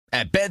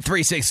At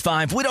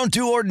Bet365, we don't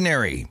do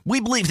ordinary. We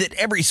believe that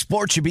every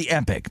sport should be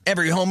epic.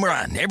 Every home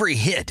run, every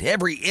hit,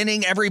 every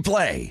inning, every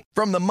play.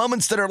 From the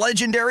moments that are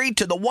legendary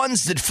to the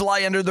ones that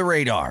fly under the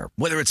radar.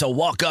 Whether it's a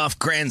walk-off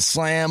grand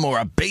slam or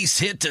a base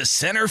hit to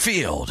center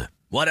field.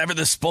 Whatever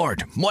the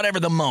sport, whatever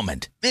the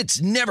moment.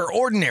 It's never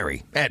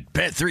ordinary at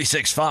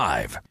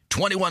Bet365.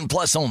 21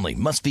 plus only.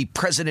 Must be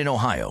present in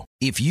Ohio.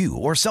 If you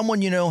or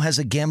someone you know has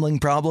a gambling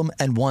problem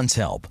and wants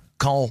help,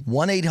 call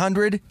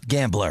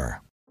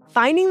 1-800-GAMBLER.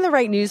 Finding the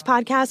right news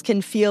podcast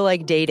can feel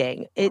like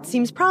dating. It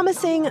seems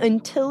promising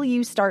until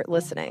you start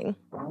listening.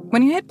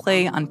 When you hit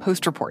play on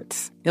Post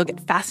Reports, you'll get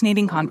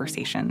fascinating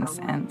conversations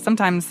and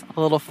sometimes a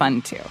little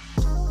fun, too.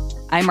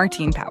 I'm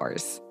Martine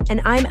Powers.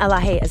 And I'm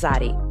Elahe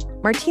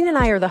Azadi. Martine and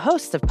I are the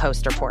hosts of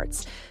Post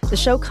Reports. The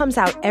show comes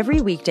out every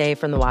weekday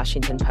from the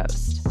Washington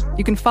Post.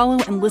 You can follow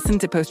and listen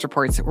to Post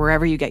Reports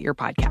wherever you get your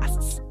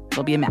podcasts.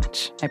 It'll be a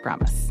match, I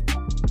promise.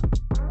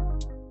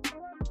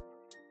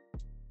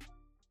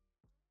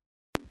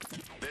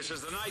 This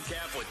is the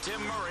Nightcap with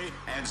Tim Murray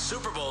and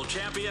Super Bowl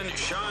champion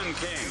Sean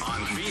King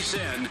on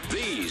VSiN,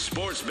 the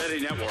Sports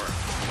Betting Network.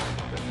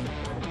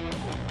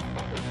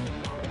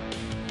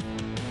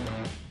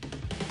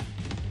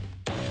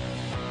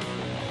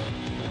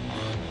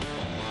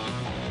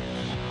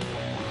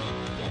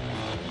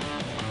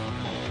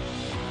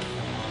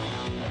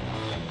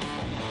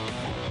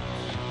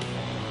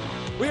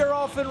 We are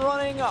off and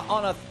running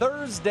on a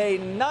Thursday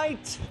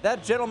night.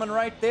 That gentleman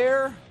right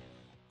there,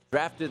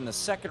 drafted in the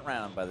second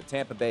round by the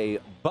Tampa Bay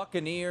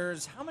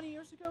Buccaneers. How many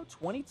years ago?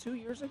 22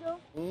 years ago?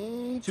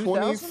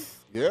 2000?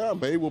 Yeah,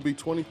 May will be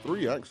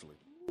 23, actually.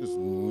 It's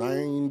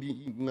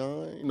 99.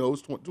 No,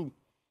 it's 22.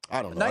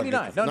 I don't know.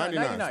 99. No,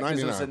 99. Because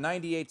it was a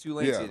 98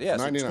 Tulane season. Yeah,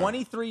 so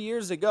 23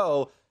 years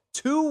ago,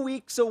 2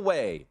 weeks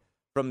away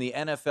from the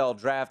NFL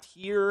draft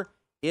here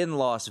in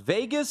Las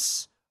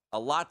Vegas. A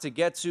lot to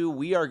get to.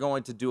 We are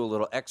going to do a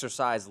little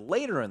exercise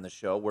later in the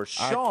show where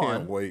Sean, I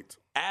can't wait,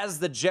 as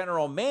the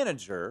general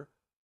manager,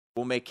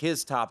 will make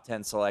his top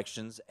 10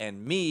 selections,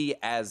 and me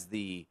as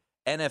the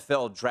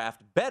NFL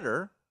draft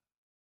bettor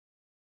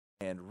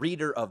and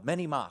reader of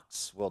many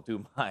mocks will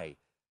do my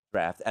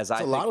draft. There's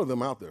a lot of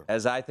them out there.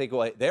 As I think,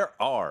 well, there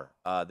are.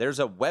 There's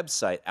a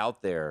website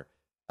out there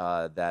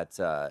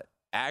that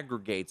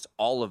aggregates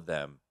all of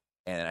them,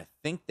 and I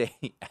think they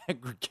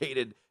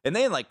aggregated, and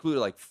they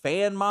included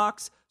fan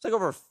mocks. It's like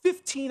over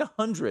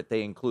 1,500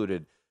 they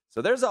included.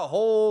 So there's a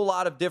whole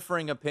lot of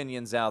differing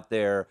opinions out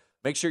there.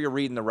 Make sure you're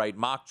reading the right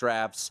mock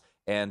drafts,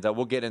 and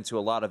we'll get into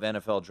a lot of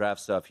NFL draft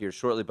stuff here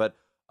shortly. But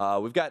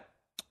we've got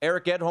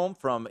Eric Edholm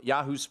from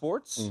Yahoo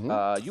Sports.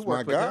 Mm-hmm. You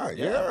work with him.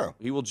 Yeah.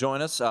 He will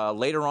join us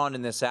later on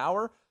in this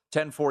hour,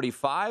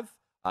 10:45.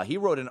 He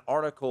wrote an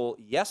article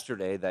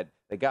yesterday that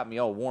got me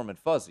all warm and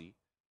fuzzy,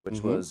 which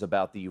was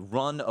about the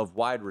run of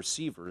wide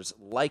receivers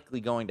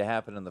likely going to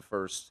happen in the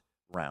first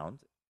round.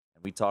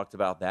 And we talked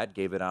about that,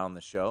 gave it out on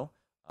the show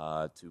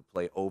to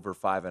play over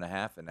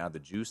 5.5, and now the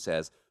juice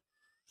has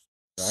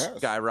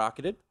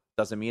skyrocketed.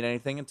 Doesn't mean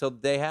anything until the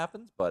day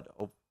happens, but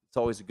it's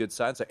always a good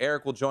sign. So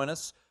Eric will join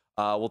us.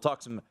 We'll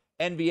talk some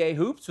NBA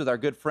hoops with our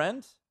good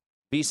friend,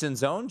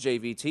 VSiN's own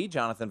JVT,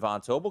 Jonathan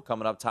Von Tobel,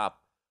 coming up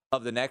top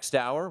of the next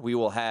hour. We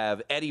will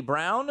have Eddie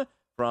Brown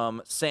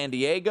from San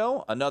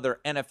Diego, another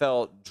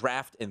NFL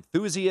draft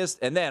enthusiast,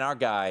 and then our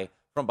guy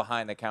from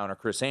behind the counter,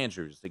 Chris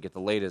Andrews, to get the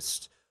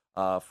latest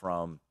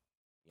from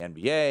the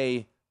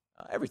NBA,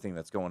 everything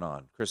that's going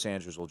on. Chris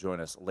Andrews will join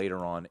us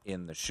later on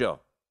in the show.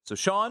 So,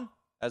 Sean,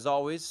 as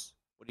always,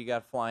 what do you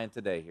got flying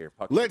today here?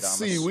 Let's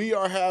see. We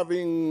are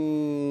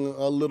having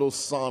a little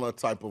sauna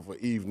type of an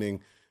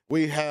evening.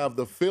 We have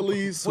the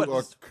Phillies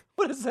what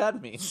does that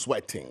mean?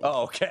 Sweating.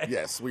 Oh, okay.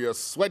 Yes, we are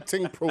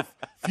sweating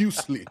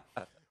profusely.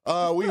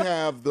 We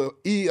have the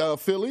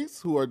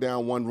Phillies, who are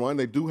down 1 run.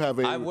 They do have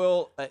a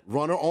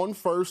runner on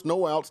first,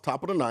 no outs,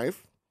 top of the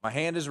ninth. My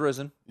hand is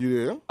risen.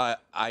 Yeah.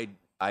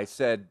 I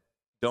said,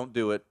 don't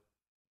do it.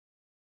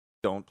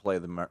 Don't play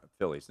the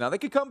Phillies. Now, they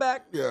could come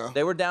back. Yeah.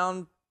 They were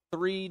down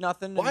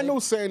 3-0. Well, I know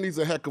Sandy's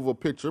a heck of a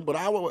pitcher, but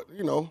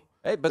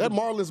hey, but that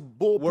Marlins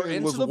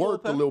bullpen was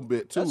worked a little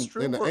bit, too,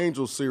 in the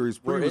Angels series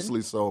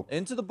previously. So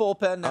into the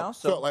bullpen now. I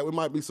felt like we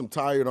might be some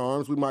tired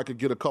arms. We might could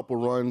get a couple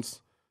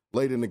runs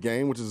late in the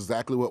game, which is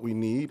exactly what we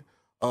need.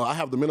 I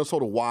have the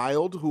Minnesota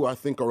Wild, who I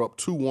think are up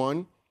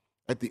 2-1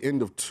 at the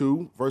end of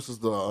 2 versus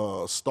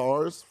the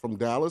Stars from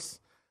Dallas.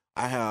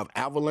 I have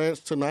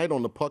Avalanche tonight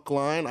on the puck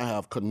line. I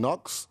have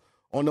Canucks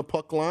on the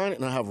puck line,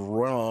 and I have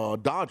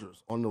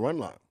Dodgers on the run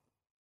line.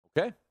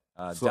 Okay.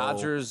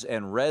 Dodgers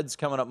and Reds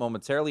coming up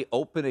momentarily.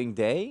 Opening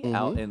day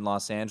out in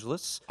Los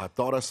Angeles. I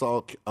thought I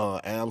saw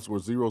Avs were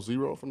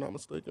 0-0, if I'm not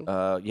mistaken.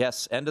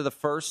 Yes, end of the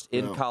first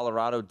in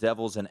Colorado.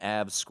 Devils and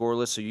Avs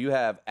scoreless. So you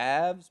have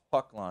Avs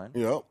puck line.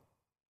 Yep.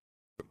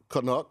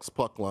 Canucks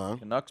puck line.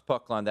 Canucks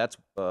puck line. That's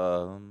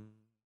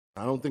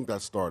I don't think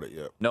that started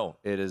yet. No,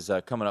 it is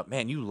coming up.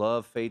 Man, you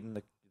love fading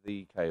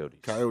the Coyotes.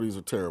 Coyotes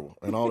are terrible,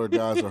 and all their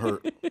guys are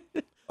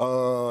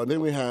hurt.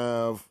 Then we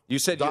have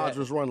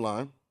Dodgers run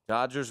line.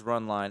 Dodgers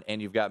run line,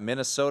 and you've got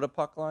Minnesota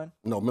puck line?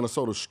 No,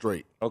 Minnesota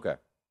straight. Okay.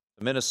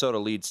 Minnesota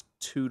leads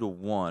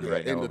 2-1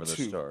 right now over the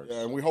Stars.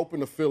 Yeah, and we're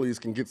hoping the Phillies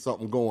can get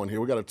something going here.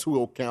 We got a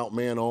 2-0 count,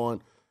 man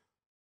on.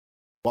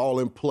 Ball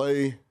in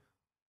play.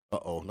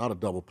 Not a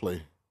double play.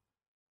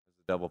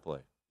 It's a double play.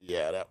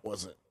 Yeah, that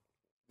wasn't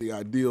the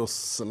ideal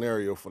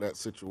scenario for that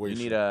situation.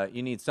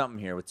 You need something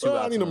here with 2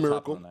 outs. I need a on the top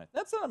miracle. of the ninth.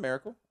 That's not a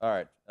miracle. All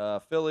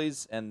right,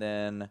 Phillies and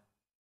then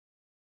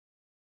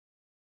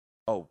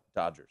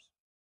Dodgers.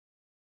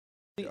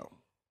 Yeah.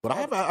 But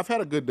I've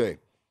had a good day.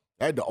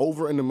 I had the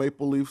over in the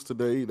Maple Leafs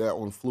today. That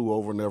one flew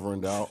over, never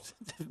in doubt.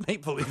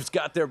 Maple Leafs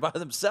got there by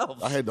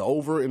themselves. I had the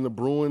over in the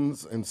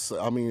Bruins in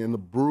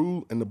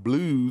the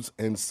Blues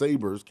and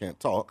Sabres. Can't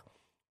talk.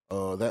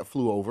 That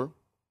flew over.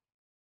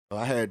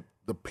 I had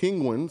the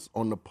Penguins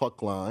on the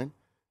puck line.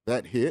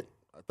 That hit.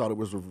 I thought it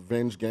was a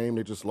revenge game.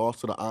 They just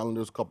lost to the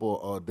Islanders a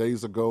couple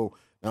days ago.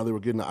 Now they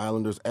were getting the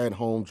Islanders at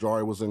home.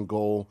 Jari was in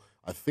goal.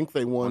 I think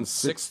they won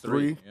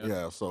 6-3.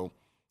 Yeah, so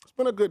it's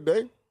been a good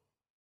day.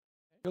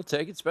 You'll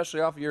take it,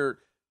 especially off your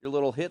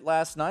little hit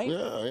last night.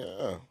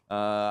 Yeah.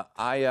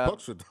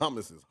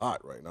 Puckstradamus is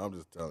hot right now. I'm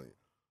just telling you.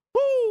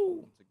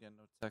 Woo! Once again,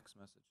 no text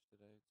message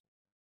today.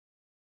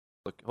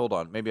 Look, hold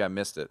on. Maybe I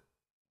missed it.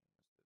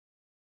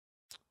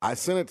 I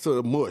sent it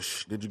to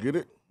Mush. Did you get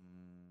it?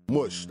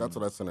 Mush. That's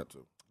what I sent it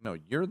to. No,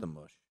 you're the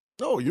mush.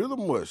 No, you're the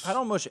mush. I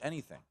don't mush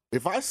anything.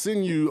 If I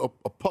send you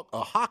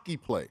a hockey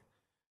play,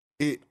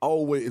 it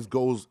always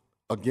goes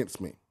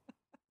against me.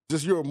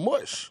 Just you're a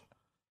mush.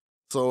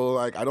 So,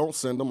 I don't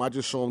send them. I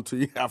just show them to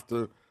you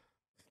after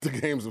the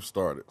games have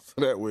started. So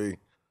that way.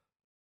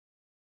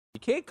 You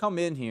can't come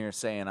in here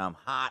saying I'm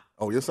hot.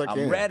 Oh, yes, I can.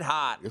 I'm red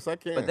hot. Yes, I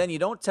can. But then you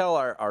don't tell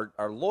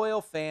our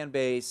loyal fan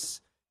base.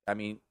 I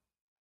mean,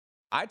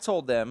 I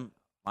told them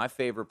my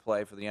favorite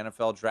play for the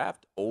NFL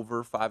draft,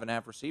 over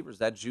 5.5 receivers.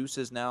 That juice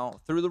is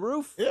now through the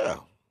roof. Yeah.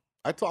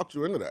 I talked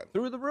you into that.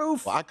 Through the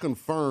roof. Well, I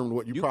confirmed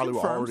what you probably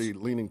were already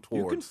leaning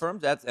towards. You confirmed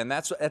that's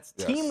yes.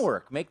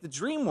 Teamwork. Make the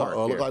dream work.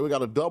 Look like we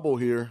got a double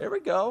here. There we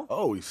go.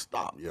 Oh, he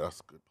stopped. Yeah, that's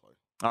a good play.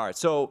 All right,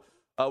 so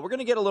we're going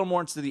to get a little more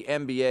into the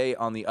NBA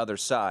on the other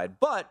side,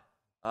 but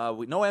no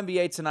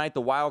NBA tonight.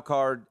 The wild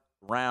card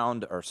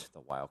round,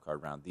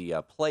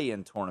 the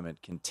play-in tournament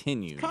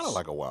continues. Kind of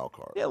like a wild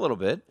card. Yeah, a little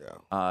bit.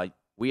 Yeah.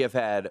 We have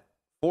had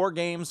 4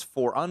 games,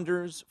 4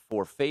 unders,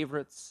 4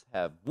 favorites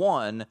have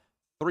won.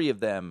 3 of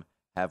them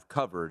have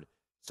covered.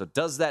 So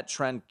does that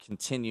trend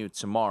continue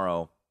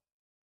tomorrow?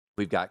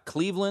 We've got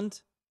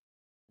Cleveland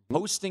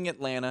hosting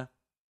Atlanta.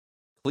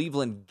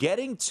 Cleveland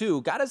getting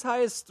 2, got as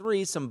high as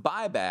 3, some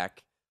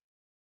buyback,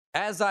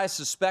 as I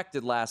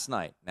suspected last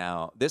night.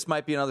 Now, this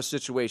might be another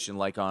situation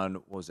like on,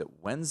 what was it,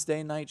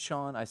 Wednesday night,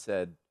 Sean? I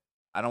said,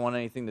 I don't want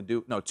anything to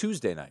do, no,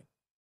 Tuesday night.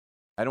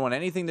 I don't want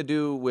anything to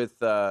do with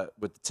the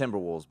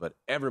Timberwolves, but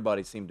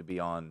everybody seemed to be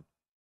on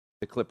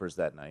the Clippers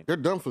that night. They're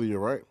done for the year,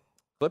 right?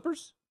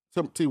 Clippers?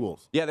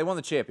 T-Wolves. Yeah, they won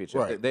the championship.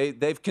 Right.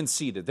 They've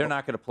conceded. They're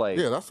not going to play.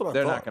 Yeah, that's what I thought.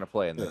 They're not going to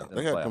play in the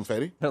They had playoffs.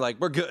 confetti. They're like,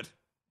 we're good.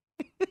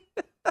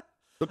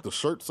 Took the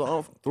shirts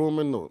off, threw them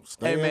in the stands.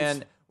 Hey,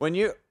 man, when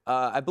you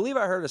I believe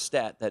I heard a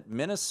stat that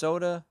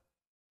Minnesota,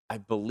 I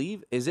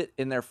believe, is it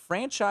in their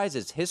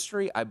franchise's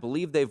history, I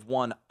believe they've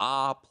won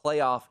a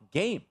playoff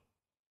game.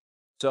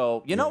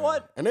 So, you know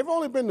what? And they've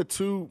only been to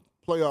 2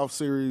 playoff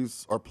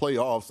series or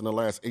playoffs in the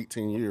last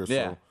 18 years.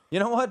 Yeah. So. You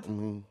know what?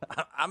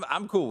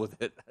 I'm cool with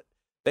it.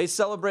 They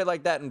celebrate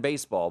like that in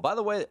baseball. By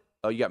the way,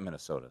 you got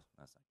Minnesota.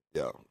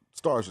 Yeah.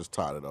 Stars just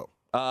tied it up.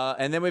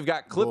 And then we've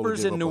got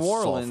Clippers in New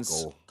Orleans.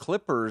 Goal.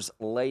 Clippers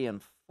laying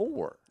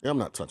 4. Yeah, I'm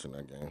not touching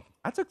that game.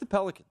 I took the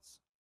Pelicans.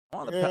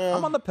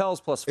 I'm on the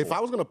Pels plus 4. If I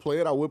was going to play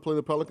it, I would play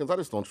the Pelicans. I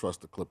just don't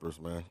trust the Clippers,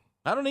 man.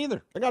 I don't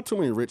either. They got too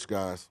many rich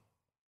guys.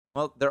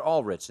 Well, they're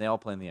all rich. They all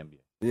play in the NBA.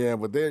 Yeah,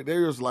 but they're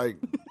just like,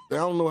 I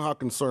don't know how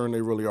concerned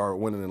they really are at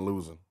winning and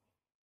losing.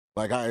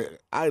 Like, I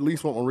at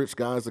least want my rich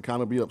guys to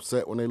kind of be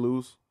upset when they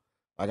lose.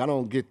 Like, I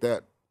don't get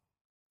that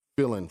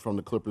feeling from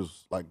the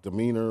Clippers, like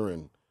demeanor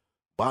and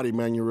body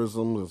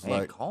mannerisms. It's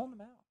like calling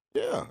them out.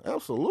 Yeah,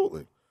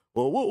 absolutely.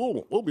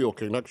 Well, we'll be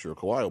okay next year.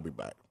 Kawhi will be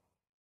back.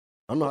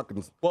 I'm not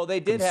concerned. Well, they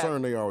did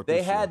concerned they are with they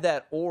this had year.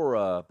 that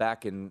aura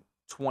back in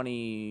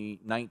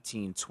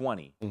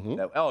 2019-20.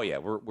 That, oh yeah,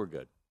 we're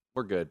good.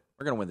 We're good.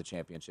 We're gonna win the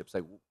championships.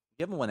 Like, you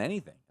haven't won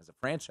anything as a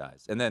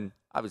franchise. And then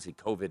obviously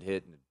COVID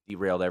hit and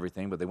derailed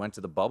everything. But they went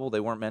to the bubble.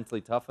 They weren't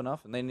mentally tough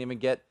enough, and they didn't even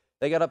get.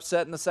 They got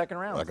upset in the second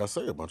round. Like I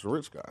say, a bunch of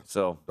rich guys.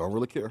 So don't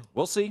really care.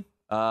 We'll see.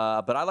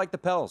 But I like the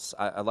Pels.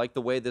 I like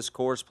the way this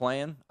core is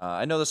playing.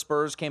 I know the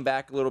Spurs came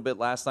back a little bit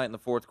last night in the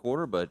fourth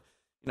quarter, but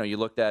you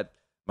looked at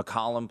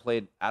McCollum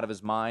played out of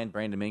his mind.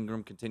 Brandon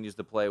Ingram continues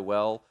to play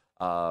well.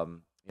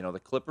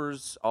 The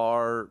Clippers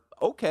are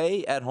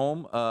okay at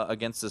home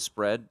against the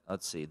spread.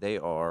 Let's see, they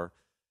are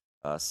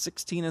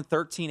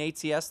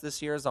 16-13 ATS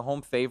this year as a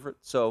home favorite.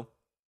 So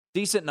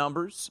decent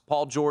numbers.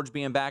 Paul George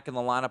being back in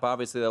the lineup.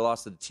 Obviously, they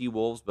lost to the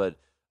T-Wolves, but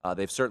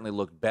they've certainly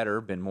looked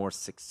better, been more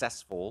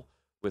successful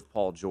with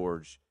Paul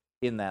George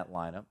in that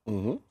lineup.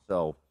 Mm-hmm.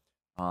 So,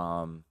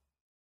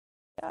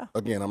 yeah.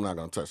 Again, I'm not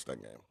going to touch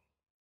that game.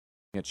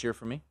 You going to cheer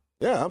for me?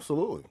 Yeah,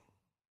 absolutely.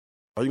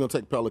 Are you going to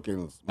take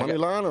Pelicans money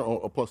line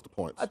or plus the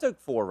points? I took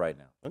 4 right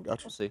now. I got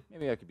you. We'll see.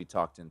 Maybe I could be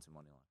talked into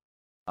money line.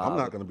 I'm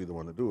not going to be the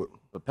one to do it.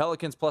 But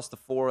Pelicans plus the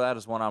 4, that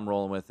is one I'm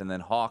rolling with. And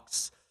then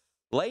Hawks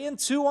laying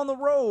 2 on the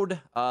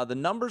road. The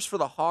numbers for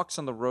the Hawks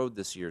on the road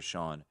this year,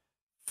 Sean,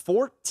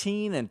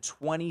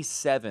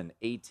 14-27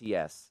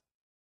 ATS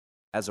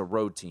as a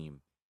road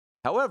team.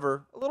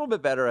 However, a little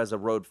bit better as a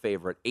road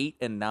favorite,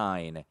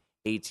 8-9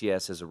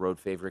 ATS as a road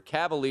favorite.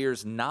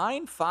 Cavaliers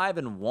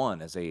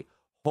 9-5-1 as a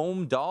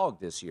home dog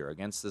this year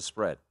against the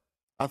spread.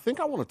 I think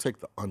I want to take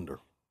the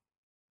under.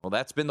 Well,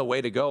 that's been the way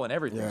to go in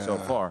everything so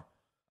far.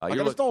 I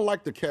just don't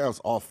like the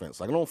Cavs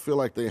offense. I don't feel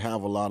like they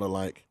have a lot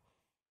of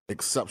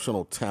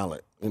exceptional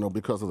talent,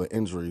 because of the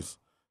injuries.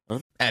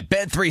 At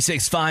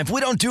Bet365, we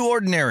don't do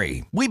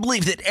ordinary. We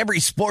believe that every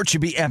sport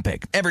should be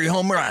epic. Every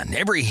home run,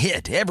 every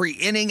hit, every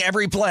inning,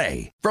 every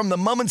play. From the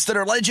moments that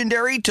are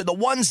legendary to the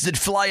ones that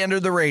fly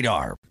under the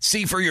radar.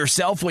 See for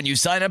yourself when you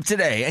sign up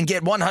today and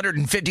get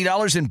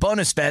 $150 in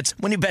bonus bets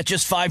when you bet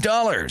just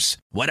 $5.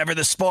 Whatever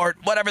the sport,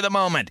 whatever the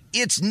moment,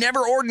 it's never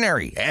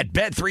ordinary at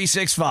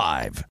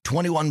Bet365.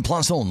 21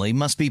 plus only.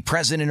 Must be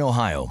present in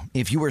Ohio.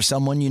 If you or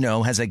someone you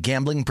know has a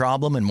gambling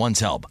problem and wants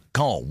help,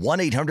 call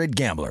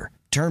 1-800-GAMBLER.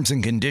 Terms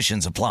and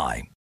conditions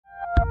apply.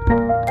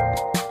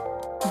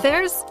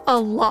 There's a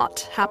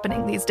lot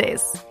happening these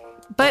days,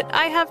 but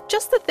I have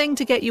just the thing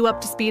to get you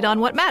up to speed on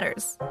what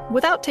matters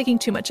without taking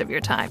too much of your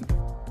time.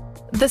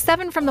 The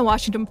 7 from the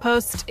Washington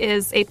Post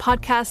is a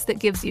podcast that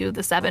gives you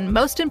the 7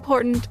 most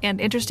important and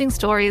interesting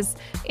stories,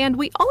 and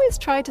we always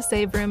try to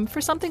save room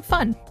for something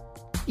fun.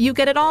 You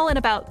get it all in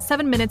about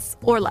 7 minutes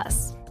or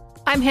less.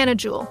 I'm Hannah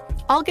Jewell.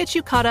 I'll get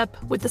you caught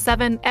up with the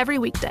 7 every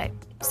weekday.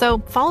 So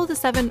follow the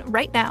 7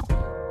 right now.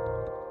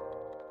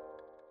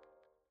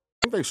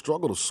 I think they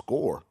struggle to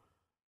score.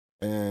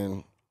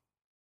 And,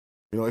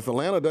 if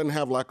Atlanta doesn't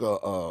have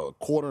a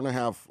quarter and a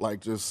half,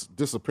 just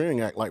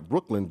disappearing act like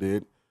Brooklyn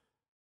did,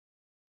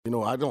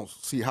 I don't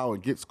see how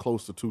it gets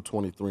close to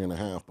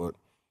 223.5, but.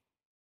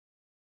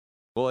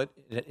 Well,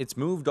 it's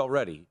moved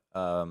already.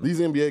 These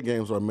NBA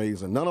games are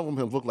amazing. None of them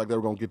have looked like they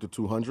were going to get to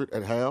 200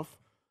 at half,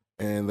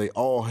 and they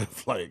all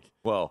have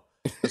Well,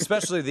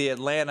 especially the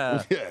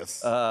Atlanta,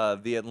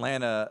 the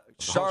Atlanta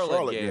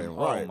Charlotte game.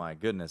 Right. Oh my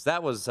goodness,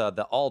 that was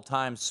the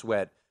all-time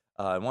sweat.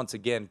 And once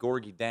again,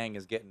 Gorgie Dang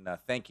is getting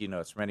thank you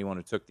notes from anyone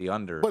who took the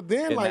under. But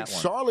then,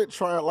 Charlotte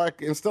tried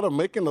instead of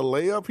making the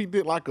layup, he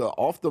did a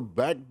off the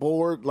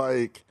backboard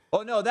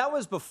Oh no, that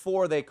was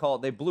before they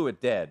blew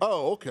it dead.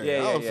 Oh, okay.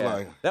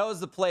 Yeah. That was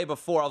the play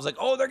before. I was like,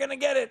 oh, they're gonna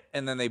get it,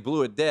 and then they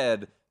blew it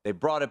dead. They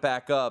brought it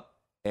back up,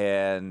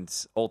 and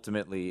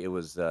ultimately it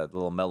was the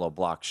little mellow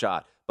block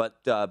shot.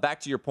 But back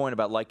to your point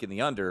about liking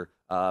the under,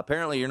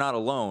 apparently you're not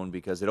alone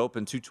because it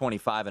opened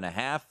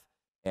 225.5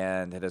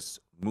 and it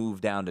has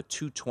moved down to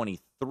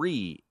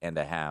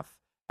 223.5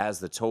 as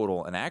the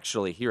total. And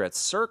actually here at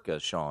Circa,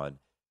 Sean,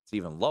 it's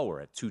even lower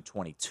at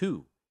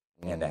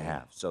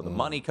 222.5. So the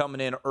money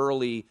coming in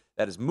early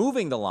that is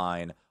moving the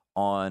line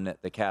on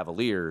the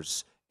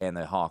Cavaliers and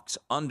the Hawks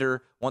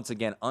under. Once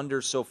again,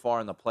 under so far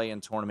in the play-in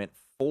tournament,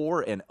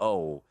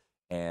 4-0.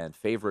 And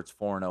favorites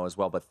 4-0 as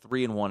well, but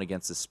 3-1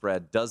 against the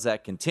spread. Does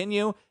that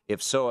continue?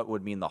 If so, it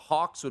would mean the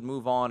Hawks would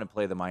move on and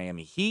play the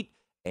Miami Heat,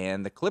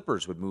 and the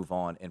Clippers would move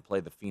on and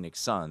play the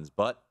Phoenix Suns.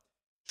 But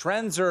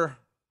trends for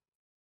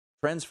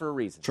a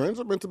reason.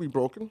 Trends are meant to be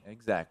broken.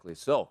 Exactly.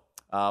 So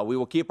we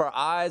will keep our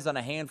eyes on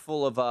a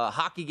handful of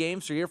hockey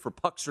games here for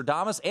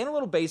Puckstradamus and a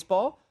little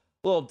baseball,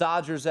 a little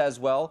Dodgers as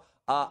well.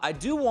 I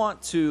do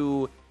want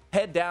to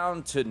head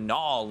down to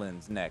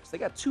Nolans next. They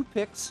got 2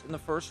 picks in the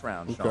first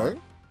round, Sean. Okay.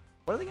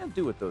 What are they going to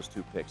do with those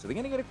 2 picks? Are they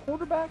going to get a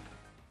quarterback?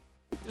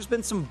 There's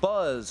been some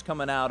buzz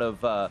coming out of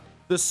the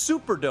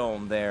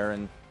Superdome there,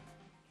 and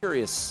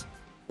curious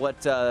what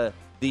the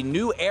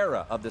new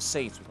era of the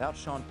Saints without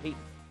Sean Payton,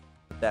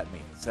 what that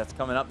means. That's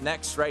coming up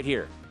next right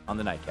here on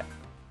the Nightcap.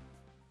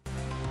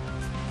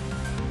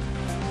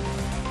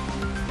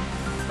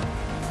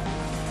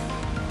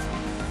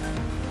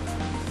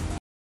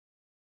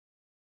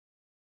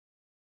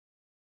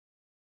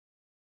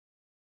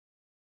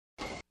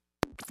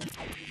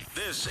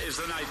 This is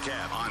the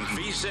Nightcap on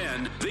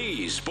VSiN,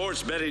 the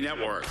Sports Betting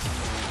Network.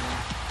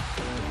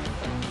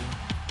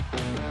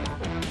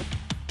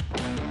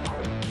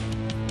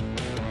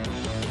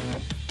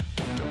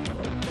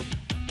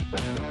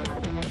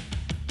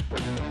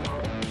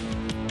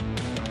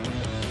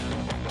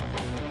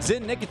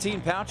 Zyn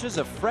nicotine pouches,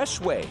 a fresh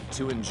way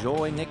to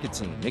enjoy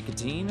nicotine.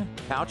 Nicotine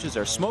pouches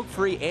are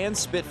smoke-free and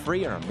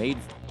spit-free and are made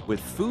with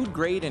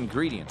food-grade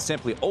ingredients.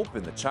 Simply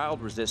open the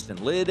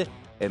child-resistant lid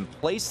and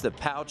place the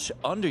pouch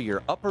under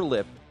your upper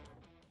lip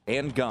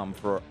and gum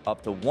for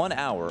up to 1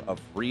 hour of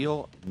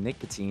real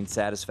nicotine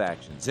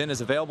satisfaction. Zyn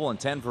is available in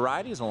 10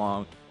 varieties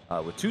along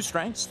with 2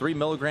 strengths, 3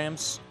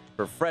 milligrams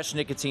for fresh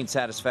nicotine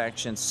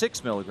satisfaction,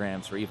 6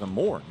 milligrams for even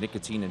more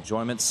nicotine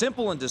enjoyment.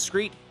 Simple and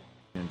discreet. You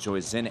can enjoy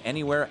Zyn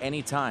anywhere,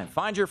 anytime.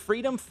 Find your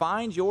freedom,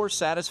 find your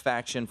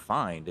satisfaction,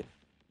 find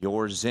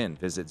your Zyn.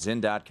 Visit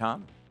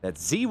Zyn.com.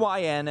 That's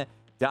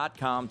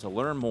ZYN.com to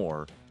learn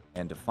more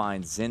and to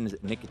find Zyn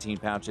nicotine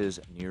pouches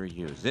near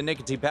you. Zyn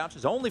nicotine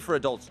pouches only for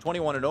adults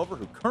 21 and over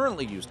who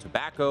currently use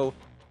tobacco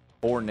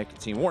or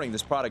nicotine. Warning,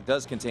 this product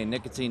does contain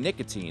nicotine.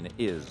 Nicotine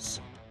is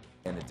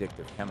an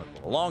addictive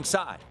chemical.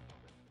 Alongside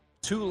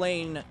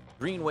Tulane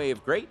Green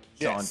Wave great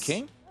Sean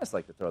King. I just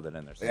like to throw that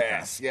in there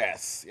sometimes.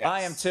 Yes.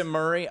 I am Tim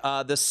Murray.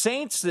 The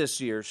Saints this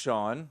year,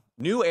 Sean.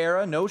 New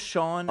era, no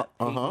Sean.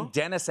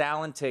 Dennis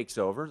Allen takes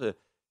over. The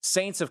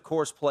Saints, of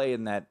course, play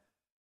in that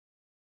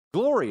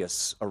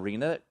glorious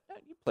arena.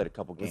 You played a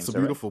couple games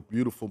there. It's a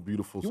beautiful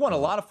You won a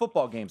lot of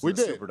football games in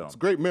the Superdome. It's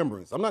great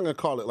memories. I'm not going to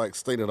call it like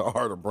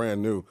state-of-the-art or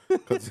brand new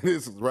because it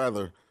is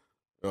rather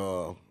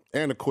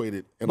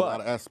antiquated in a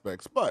lot of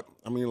aspects. But,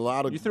 I mean, a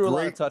lot of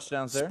great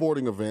touchdowns there.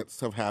 Sporting events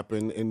have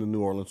happened in the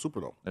New Orleans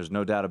Superdome. There's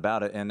no doubt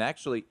about it. And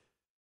actually,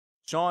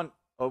 Sean,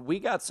 we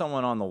got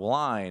someone on the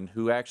line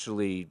who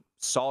actually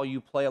saw you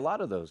play a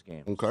lot of those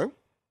games. Okay.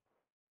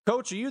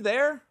 Coach, are you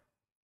there?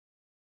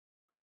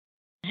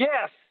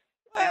 Yes.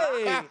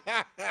 Hey,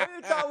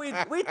 we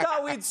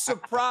thought we'd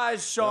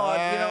surprise Sean.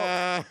 You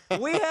know,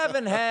 we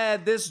haven't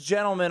had this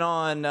gentleman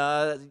on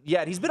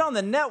yet. He's been on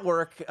the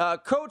network.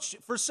 Coach,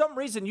 for some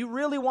reason, you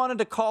really wanted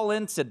to call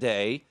in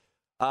today.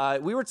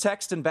 We were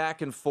texting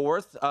back and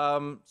forth.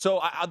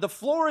 So the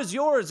floor is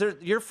yours.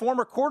 Your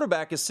former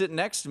quarterback is sitting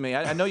next to me.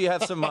 I know you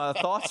have some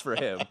thoughts for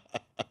him.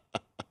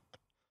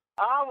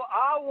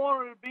 I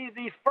wanted to be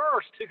the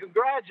first to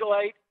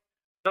congratulate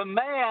the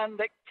man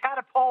that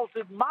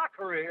catapulted my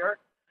career,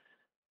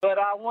 but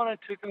I wanted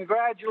to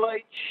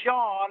congratulate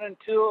Sean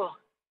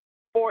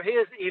for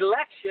his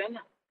election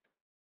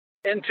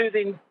into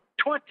the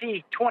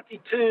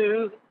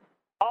 2022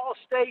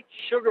 All-State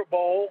Sugar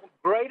Bowl,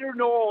 Greater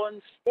New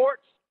Orleans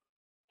Sports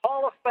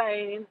Hall of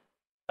Fame.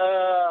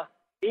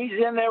 He's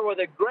in there with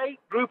a great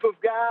group of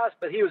guys,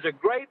 but he was a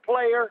great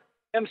player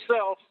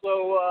himself.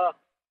 So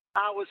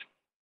I was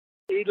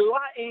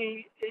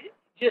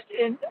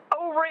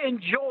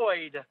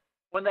over-enjoyed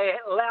when they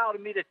allowed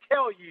me to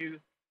tell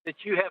you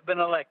that you have been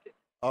elected.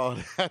 Oh,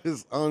 that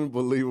is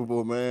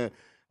unbelievable, man.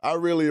 I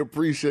really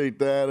appreciate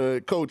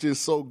that. Coach, it's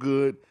so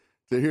good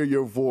to hear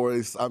your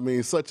voice. I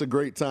mean, such a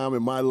great time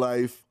in my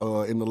life,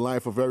 in the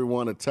life of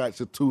everyone attached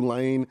to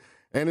Tulane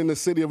and in the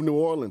city of New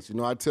Orleans. You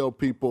know, I tell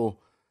people,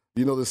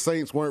 you know, the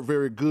Saints weren't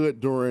very good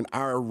during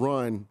our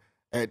run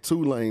at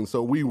Tulane.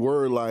 So we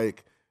were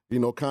like, you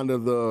know, kind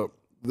of the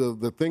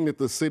thing that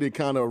the city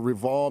kind of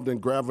revolved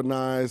and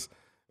galvanized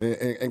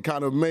and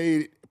kind of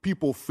made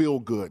people feel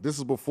good. This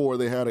is before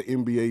they had an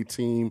NBA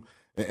team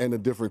and the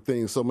different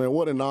things. So, man,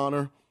 what an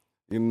honor.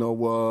 You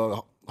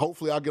know,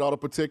 hopefully I'll get all the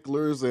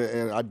particulars,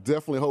 and I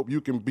definitely hope you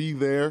can be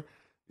there,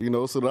 you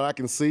know, so that I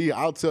can see.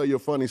 I'll tell you a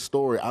funny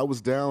story. I was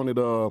down at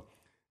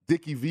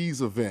Dickie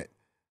V's event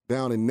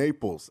down in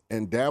Naples,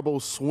 and Dabo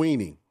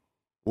Swinney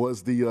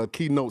was the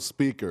keynote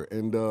speaker.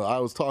 And I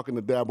was talking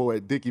to Dabo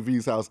at Dickie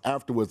V's house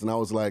afterwards, and I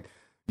was like,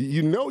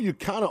 you know, you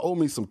kind of owe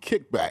me some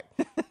kickback.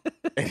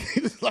 And he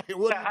was like,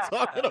 what are you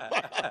talking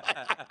about?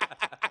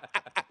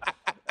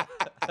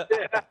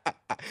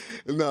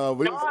 No,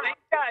 but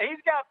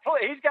he's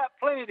got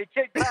plenty to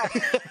kick back.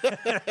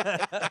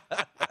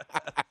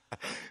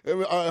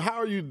 How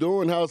are you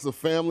doing? How's the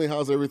family?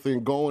 How's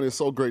everything going? It's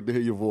so great to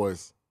hear your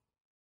voice.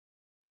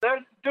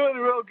 They're doing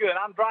real good.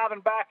 I'm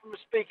driving back from a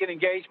speaking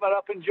engagement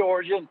up in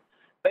Georgia, and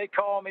they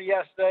called me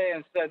yesterday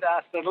and said,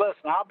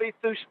 listen, I'll be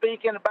through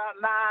speaking about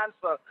 9,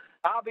 so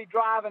I'll be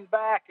driving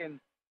back,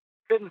 and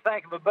couldn't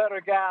think of a better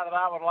guy that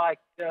I would like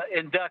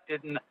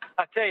inducted. And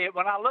I tell you,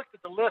 when I looked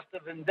at the list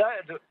of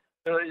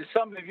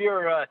some of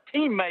your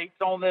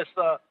teammates on this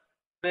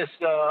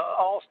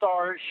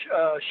All-Star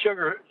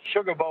Sugar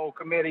Bowl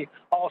committee,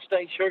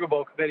 All-State Sugar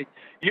Bowl committee,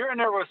 you're in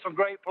there with some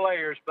great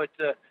players, but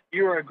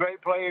you were a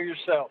great player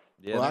yourself.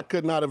 Yeah. Well, I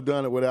could not have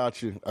done it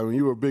without you. I mean,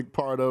 you were a big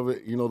part of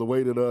it. You know, the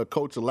way that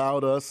Coach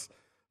allowed us,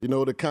 you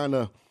know, to kind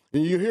of –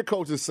 and you hear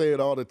coaches say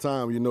it all the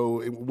time, you know,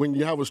 when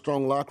you have a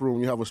strong locker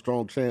room, you have a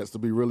strong chance to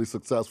be really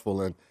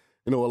successful. And,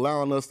 you know,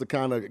 allowing us to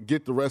kind of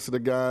get the rest of the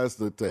guys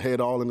to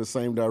head all in the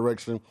same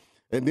direction.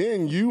 And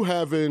then you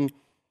having,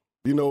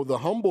 you know, the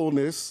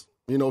humbleness,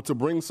 you know, to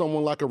bring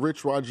someone like a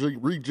Rich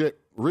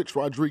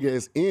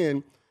Rodriguez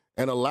in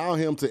and allow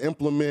him to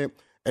implement,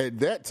 at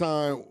that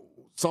time,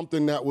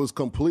 something that was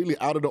completely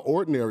out of the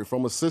ordinary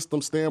from a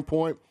system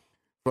standpoint,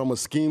 from a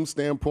scheme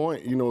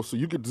standpoint, you know, so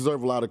you could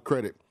deserve a lot of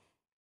credit.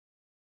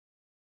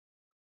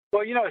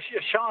 Well, you know,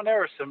 Sean, there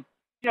were some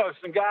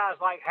guys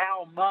like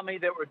Hal Mummy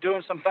that were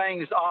doing some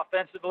things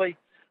offensively.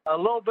 A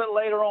little bit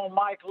later on,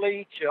 Mike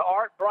Leach,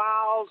 Art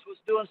Briles was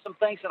doing some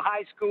things in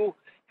high school,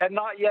 had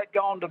not yet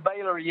gone to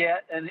Baylor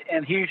yet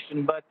in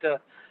Houston. But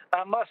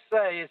I must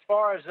say, as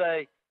far as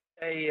a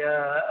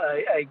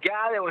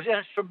guy that was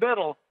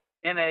instrumental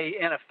in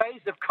a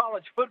phase of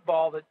college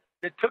football that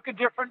took a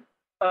different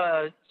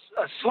a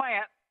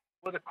slant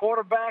with a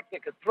quarterback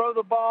that could throw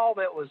the ball,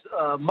 that was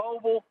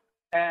mobile.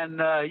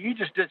 And you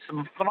just did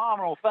some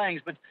phenomenal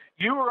things, but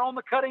you were on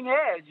the cutting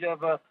edge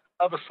of a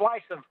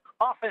slice of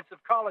offensive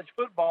college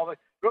football that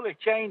really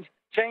changed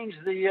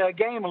the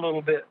game a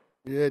little bit.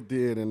 Yeah, it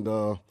did. And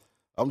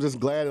I'm just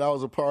glad that I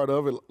was a part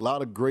of it. A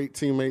lot of great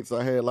teammates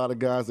I had, a lot of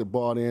guys that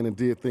bought in and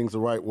did things the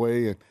right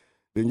way. And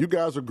then you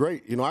guys are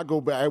great. You know, I go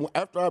back.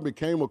 After I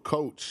became a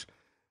coach,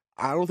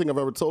 I don't think I've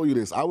ever told you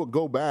this. I would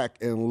go back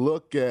and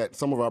look at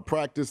some of our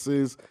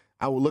practices.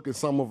 I would look at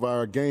some of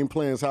our game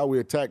plans, how we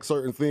attack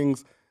certain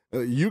things.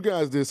 You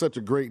guys did such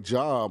a great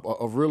job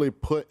of really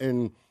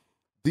putting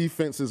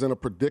defenses in a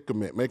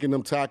predicament, making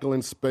them tackle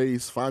in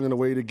space, finding a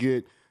way to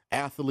get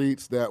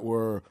athletes that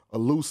were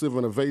elusive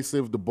and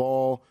evasive the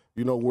ball,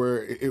 you know,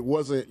 where it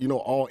wasn't, you know,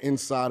 all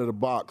inside of the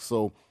box.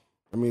 So,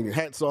 I mean,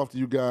 hats off to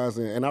you guys,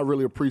 and I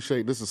really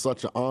appreciate this. Is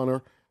such an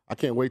honor. I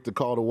can't wait to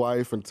call the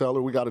wife and tell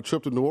her we got a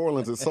trip to New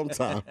Orleans at some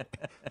time.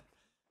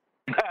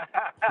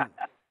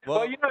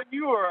 Well, you know,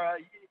 you were a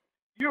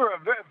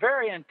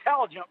very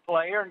intelligent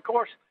player, and of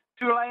course,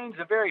 Tulane's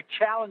a very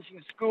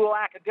challenging school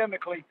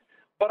academically.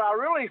 But I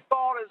really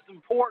thought it was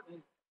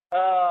important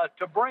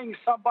to bring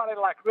somebody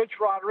like Rich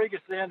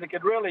Rodriguez in that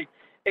could really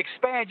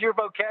expand your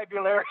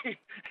vocabulary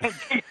and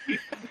teach you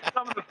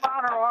some of the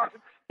finer arts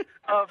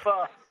of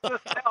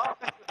just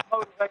offensive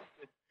motivation.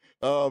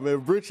 Oh,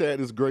 man, Rich had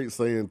this great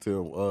saying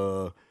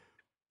to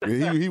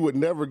him. He would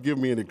never give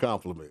me any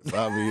compliments.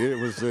 I mean, it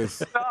was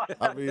just,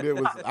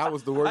 I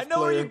was the worst player. I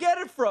know where you get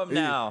it from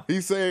now. I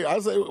say,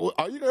 well,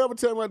 are you going to ever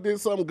tell me I did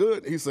something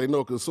good? He say,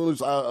 no, because as soon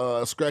as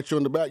I scratch you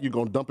in the back, you're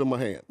going to dump in my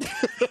hand.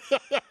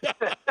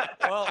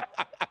 Well,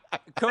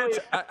 Coach,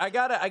 I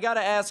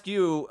gotta ask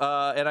you,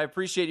 and I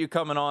appreciate you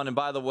coming on. And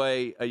by the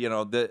way, you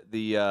know,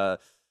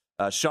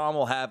 Sean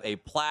will have a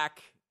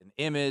plaque, an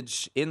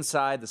image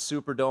inside the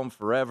Superdome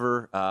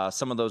forever.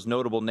 Some of those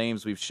notable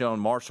names we've shown: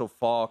 Marshall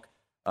Faulk,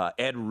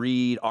 Ed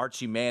Reed,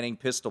 Archie Manning,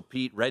 Pistol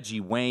Pete,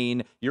 Reggie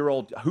Wayne, your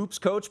old hoops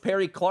coach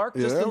Perry Clark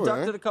just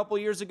inducted a couple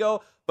years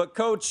ago. But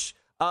Coach,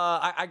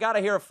 I got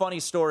to hear a funny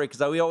story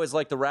because we always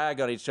like to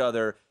rag on each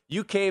other.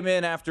 You came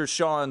in after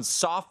Sean's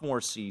sophomore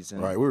season.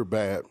 Right, we were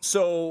bad.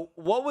 So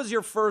what was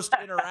your first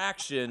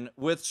interaction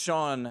with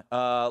Sean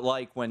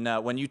like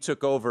when you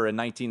took over in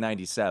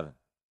 1997?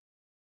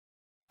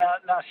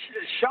 Now,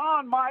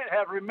 Sean might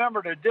have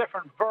remembered a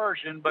different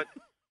version, but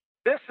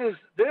this is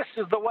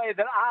the way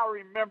that I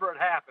remember it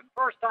happened.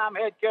 First time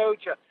head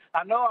coach,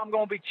 I know I'm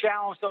going to be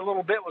challenged a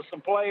little bit with some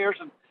players,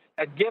 and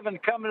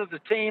coming to the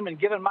team and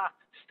giving my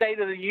State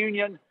of the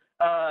Union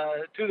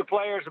to the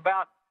players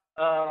about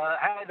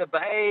how to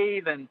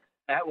behave and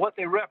what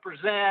they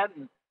represent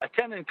and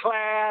attending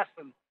class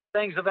and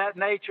things of that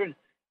nature. And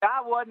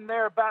I wasn't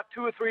there about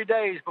 2 or 3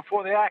 days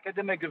before the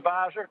academic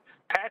advisor,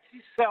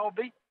 Patsy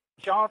Selby,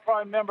 Sean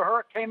probably remember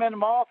her, came into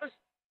my office,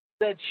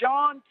 said,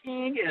 Sean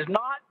King is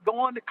not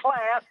going to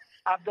class.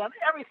 I've done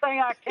everything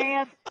I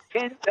can.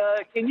 Can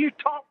you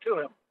talk to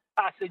him?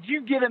 I said,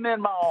 you get him in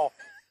my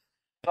office.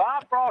 So I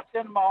brought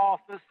him into my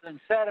office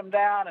and sat him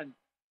down and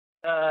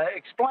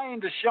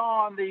explained to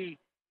Sean the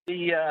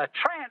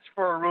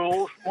transfer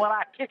rules. When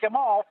I kick him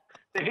off,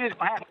 that he's going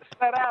to have to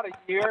sit out a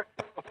year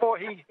before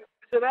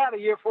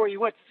he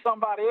went to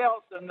somebody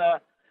else. And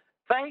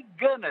thank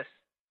goodness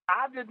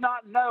I did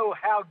not know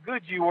how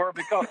good you were,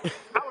 because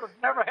I would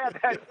have never had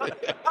that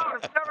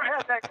conversation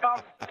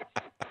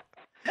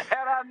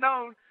had I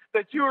known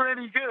that you were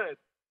any good.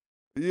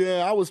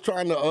 Yeah, I was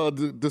trying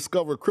to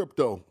discover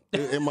crypto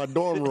in my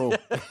dorm room.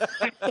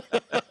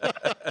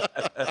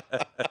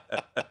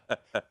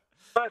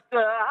 But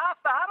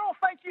I don't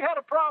think you had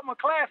a problem with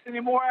class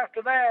anymore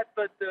after that,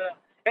 but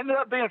ended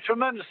up being a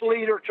tremendous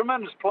leader,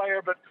 tremendous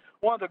player, but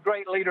one of the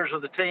great leaders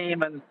of the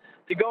team. And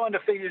to go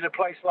undefeated at a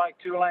place like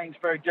Tulane is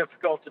very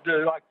difficult to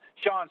do. Like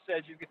Sean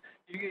said, you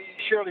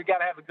surely got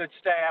to have a good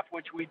staff,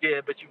 which we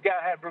did, but you've got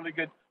to have really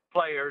good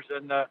players.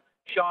 And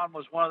Sean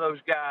was one of those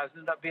guys,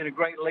 ended up being a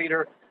great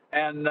leader.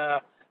 And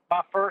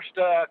my first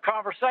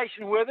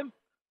conversation with him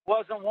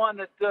wasn't one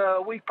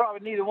that we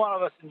probably neither one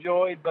of us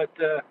enjoyed, but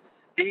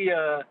he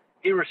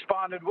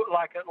responded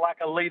like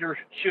a leader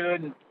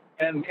should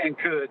and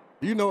could.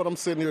 You know what I'm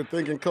sitting here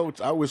thinking,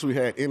 Coach? I wish we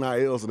had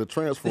NILs in the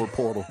transfer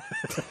portal.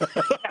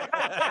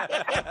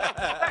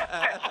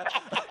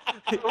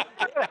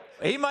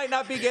 He might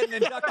not be getting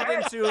inducted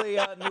into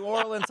the New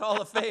Orleans Hall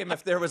of Fame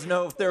if there was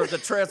a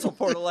transfer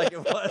portal like it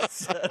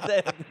was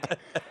then.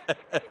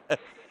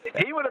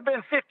 He would have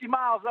been 50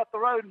 miles up the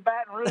road in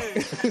Baton Rouge.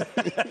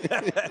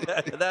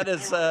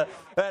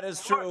 That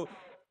is true.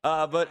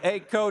 But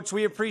hey, Coach,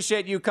 we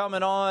appreciate you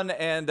coming on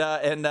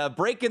and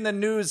breaking the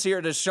news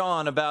here to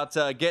Sean about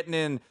getting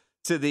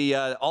into the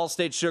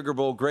All-State Sugar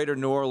Bowl Greater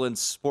New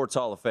Orleans Sports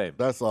Hall of Fame.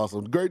 That's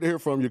awesome. Great to hear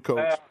from you,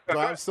 Coach.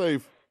 Drive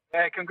safe.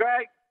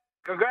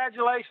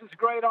 Congratulations.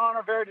 Great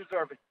honor. Very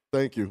deserving.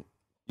 Thank you.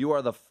 You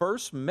are the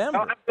first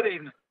member. Good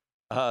evening.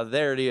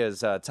 There it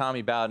is,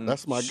 Tommy Bowden.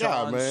 That's my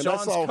guy, man.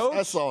 That's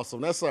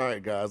awesome. That's all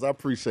right, guys. I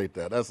appreciate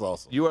that. That's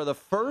awesome. You are the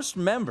first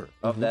member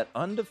of that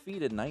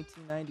undefeated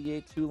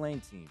 1998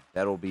 Tulane team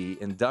that will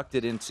be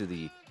inducted into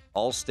the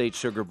All-State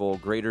Sugar Bowl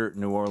Greater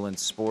New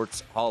Orleans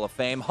Sports Hall of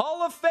Fame.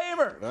 Hall of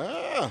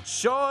Famer,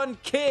 Sean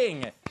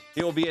King.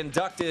 He will be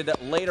inducted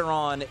later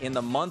on in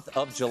the month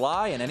of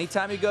July. And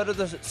anytime you go to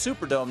the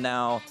Superdome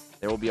now,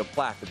 there will be a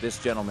plaque of this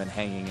gentleman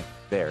hanging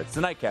there. It's the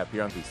Nightcap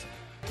here on VSiN.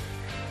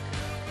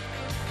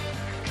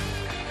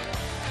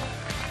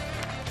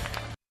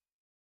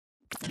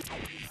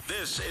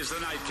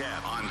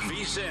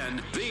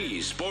 VSiN,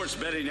 the Sports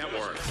Betting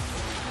Network.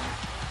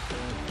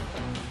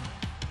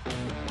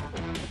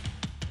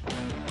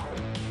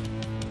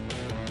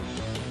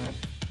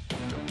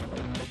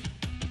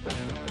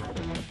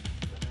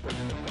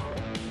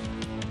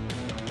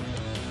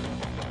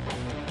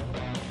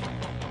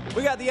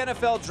 We got the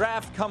NFL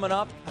draft coming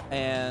up,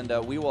 and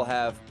we will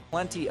have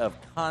plenty of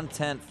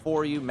content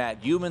for you.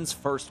 Matt Euman's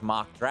first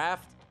mock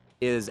draft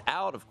is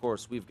out. Of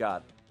course, we've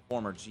got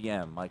former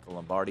GM Michael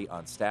Lombardi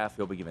on staff.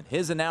 He'll be giving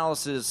his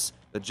analysis.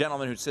 The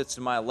gentleman who sits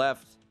to my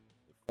left,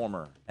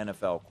 former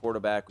NFL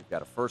quarterback. We've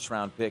got a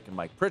first-round pick and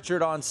Mike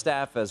Pritchard on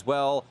staff as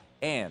well.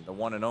 And the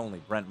one and only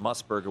Brent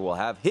Musburger will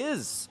have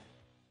his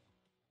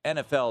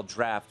NFL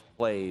draft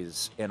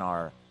plays in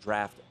our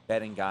draft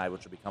betting guide,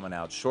 which will be coming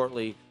out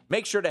shortly.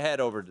 Make sure to head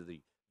over to the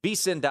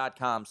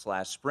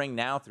vsin.com/spring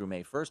now through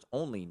May 1st.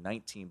 Only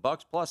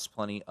 $19 plus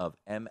plenty of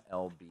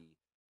MLB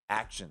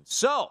action.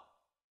 So,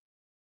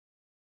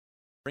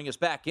 bring us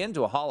back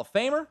into a Hall of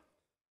Famer.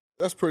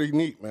 That's pretty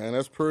neat, man.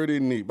 That's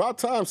pretty neat. About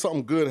time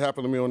something good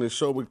happened to me on this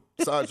show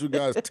besides you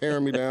guys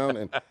tearing me down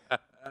and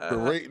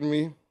berating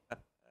me.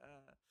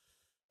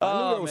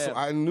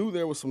 I knew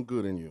there was some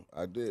good in you.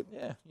 I did.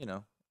 Yeah, you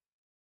know.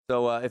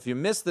 So if you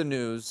missed the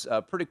news,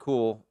 pretty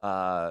cool.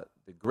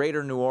 The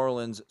Greater New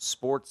Orleans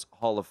Sports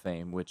Hall of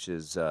Fame, which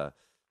is the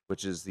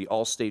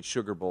Allstate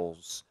Sugar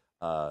Bowls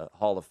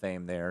Hall of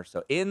Fame there.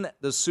 So in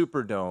the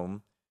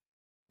Superdome,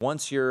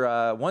 once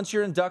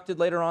you're inducted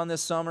later on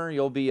this summer,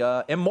 you'll be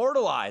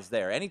immortalized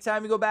there.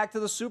 Anytime you go back to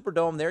the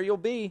Superdome, there you'll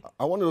be.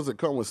 I wonder, does it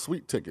come with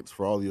suite tickets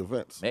for all the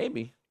events?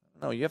 Maybe.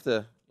 No, you have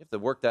to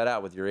work that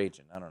out with your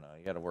agent. I don't know.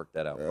 You got to work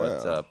that out. Yeah.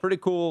 But pretty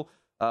cool.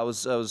 I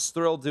was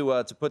thrilled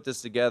to put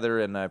this together,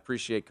 and I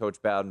appreciate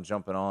Coach Bowden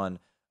jumping on,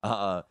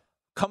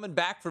 coming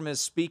back from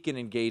his speaking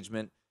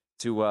engagement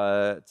to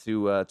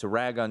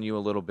rag on you a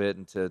little bit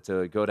and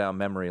to go down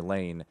memory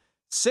lane.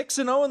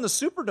 6-0 in the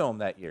Superdome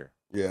that year.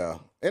 Yeah,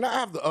 and I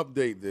have to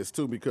update this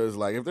too because,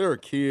 like, if there are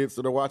kids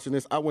that are watching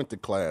this, I went to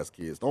class,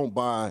 kids. Don't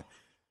buy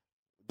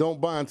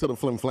into the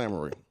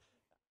flim-flammery.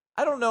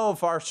 I don't know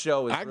if our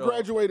show is. I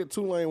graduated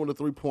Tulane with a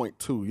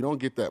 3.2. You don't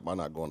get that by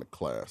not going to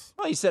class.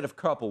 Well, you said a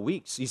couple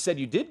weeks. You said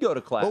you did go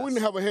to class. But we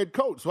didn't have a head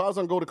coach. So I was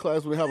going to go to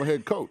class when we have a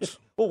head coach.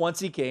 Well, once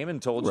he came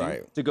and told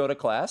you to go to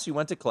class, you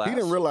went to class. He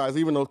didn't realize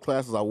even those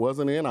classes I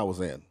wasn't in, I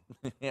was in.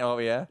 Oh,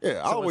 yeah?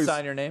 Yeah. I always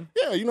sign your name?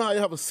 Yeah. You know how you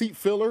have a seat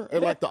filler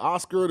at, like, the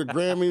Oscar, the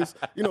Grammys?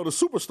 You know, the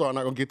superstar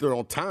not going to get there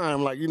on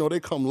time. Like, you know,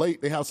 they come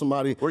late. They have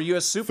somebody. Were you a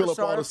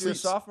superstar after your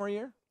sophomore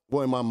year?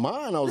 Well, in my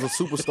mind, I was a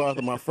superstar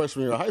after my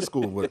freshman year of high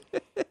school. But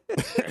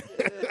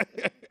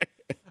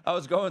I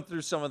was going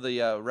through some of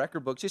the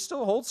record books. You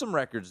still hold some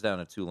records down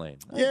at Tulane.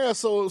 Yeah,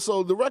 so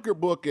the record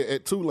book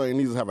at Tulane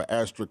needs to have an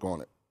asterisk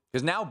on it.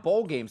 Because now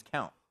bowl games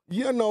count.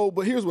 Yeah, no,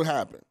 but here's what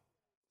happened.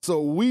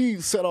 So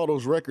we set all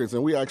those records,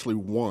 and we actually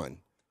won,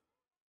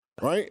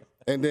 right?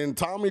 And then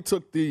Tommy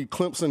took the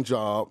Clemson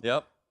job.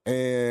 Yep.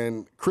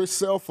 And Chris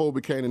Selfo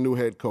became the new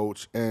head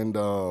coach, and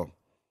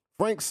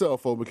Frank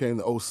Selfo became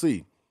the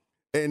OC.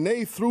 And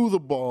they threw the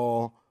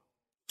ball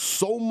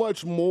so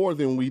much more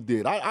than we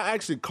did. I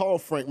actually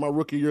called Frank my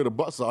rookie year to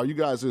bust. Are you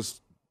guys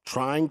just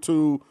trying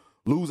to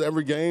lose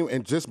every game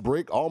and just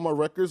break all my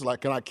records? Like,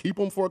 can I keep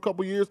them for a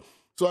couple years?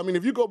 So, I mean,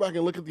 if you go back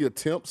and look at the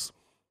attempts,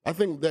 I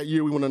think that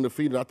year we went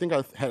undefeated. I think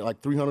I had like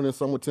 300 and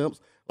some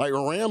attempts. Like,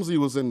 Ramsey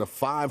was in the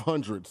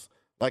 500s,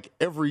 like,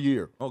 every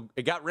year. Well,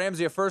 it got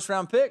Ramsey a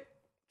first-round pick.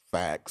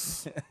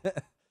 Facts.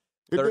 It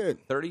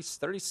did.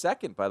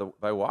 32nd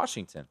by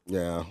Washington.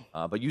 Yeah.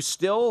 But you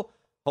still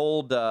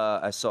hold,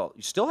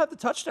 you still have the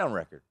touchdown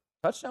record,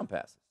 touchdown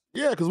passes.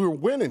 Yeah, because we were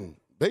winning.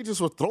 They just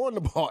were throwing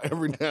the ball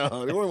every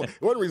now. It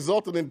wasn't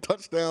resulting in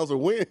touchdowns or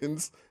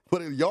wins,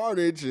 but in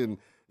yardage and,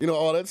 you know,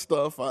 all that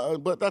stuff.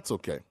 But that's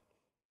okay.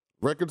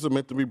 Records are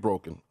meant to be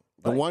broken.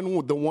 The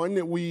one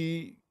that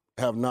we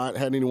have not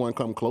had anyone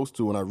come close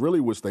to, and I really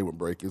wish they would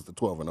break, is the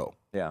 12-0.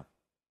 Yeah.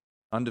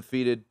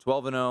 Undefeated,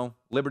 12-0,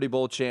 Liberty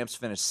Bowl champs,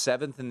 finished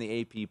 7th in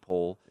the AP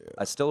poll. Yeah.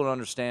 I still don't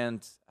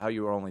understand how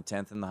you were only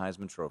 10th in the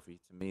Heisman Trophy.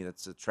 To me,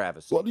 that's a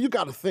travesty. Well, you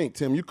got to think,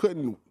 Tim, you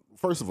couldn't –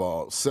 first of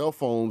all, cell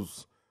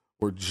phones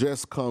were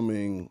just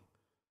coming,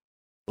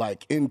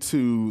 like,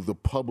 into the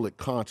public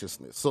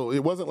consciousness. So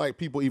it wasn't like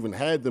people even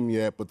had them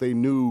yet, but they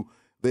knew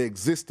they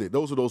existed.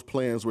 Those are those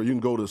plans where you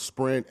can go to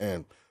Sprint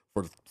and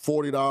for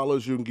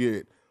 $40 you can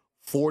get –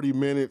 40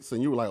 minutes,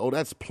 and you were like, oh,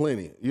 that's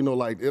plenty. You know,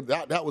 like,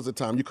 that was the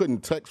time. You couldn't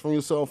text from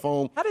your cell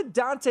phone. How did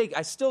Dante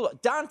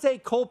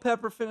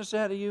Culpepper finish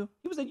ahead of you?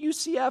 He was at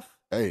UCF.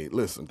 Hey,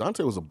 listen,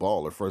 Dante was a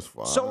baller, first of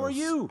all. So are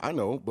you. I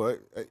know,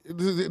 but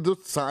the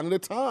sign of the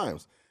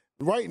times.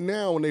 Right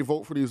now, when they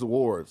vote for these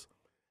awards,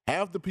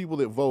 half the people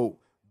that vote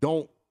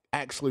don't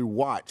actually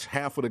watch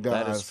half of the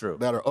guys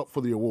that are up for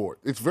the award.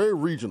 It's very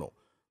regional.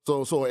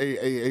 So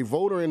a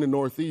voter in the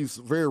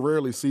Northeast very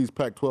rarely sees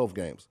Pac-12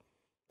 games.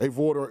 A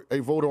voter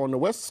on the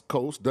West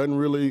Coast doesn't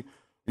really,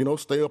 you know,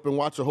 stay up and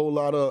watch a whole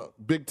lot of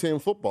Big Ten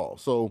football.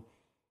 So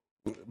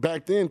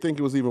back then, I think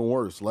it was even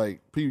worse.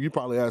 Like, you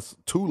probably asked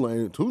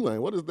Tulane,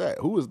 what is that?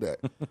 Who is that?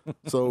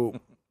 So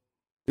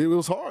it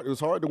was hard. It was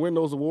hard to win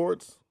those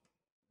awards.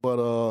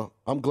 But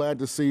I'm glad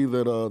to see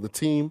that the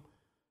team,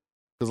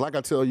 because like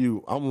I tell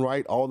you, I'm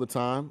right all the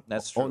time.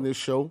 That's true. On this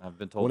show. I've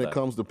been told when that. it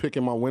comes to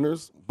picking my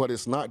winners. But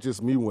it's not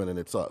just me winning,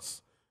 it's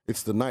us.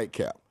 It's the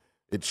nightcap.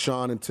 It's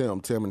Sean and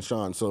Tim and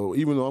Sean. So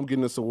even though I'm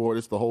getting this award,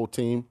 it's the whole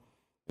team.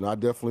 And I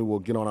definitely will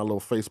get on our little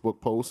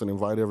Facebook post and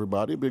invite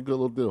everybody. It'll be a good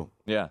little deal.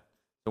 Yeah.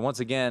 So once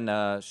again,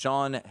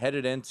 Sean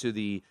headed into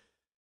the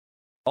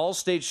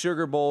All-State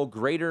Sugar Bowl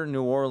Greater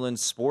New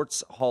Orleans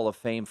Sports Hall of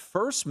Fame,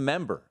 first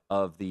member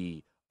of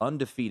the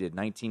undefeated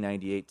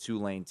 1998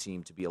 Tulane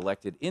team to be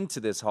elected into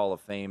this Hall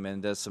of Fame.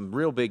 And some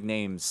real big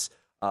names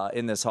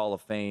in this Hall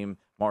of Fame: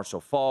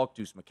 Marshall Faulk,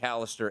 Deuce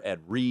McAllister,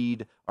 Ed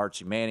Reed,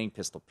 Archie Manning,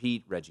 Pistol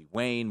Pete, Reggie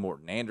Wayne,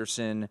 Morton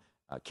Anderson,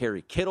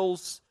 Kerry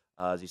Kittles,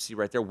 as you see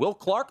right there. Will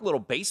Clark, a little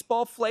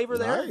baseball flavor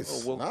there.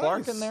 Nice, Will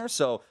Clark in there.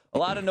 So a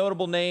lot of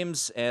notable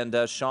names, and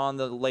Sean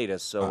the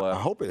latest. So I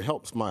hope it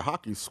helps my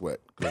hockey sweat,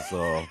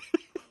 because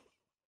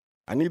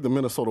I need the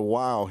Minnesota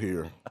Wild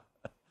here.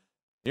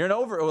 You're in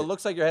over. Well, it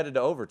looks like you're headed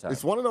to overtime.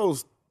 It's one of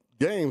those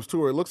games, too,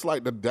 where it looks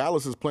like the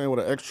Dallas is playing with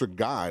an extra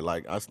guy.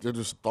 Like, they're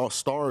just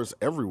stars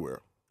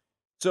everywhere.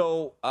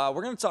 So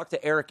we're going to talk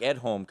to Eric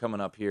Edholm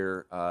coming up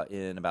here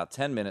in about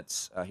 10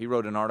 minutes. He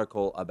wrote an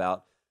article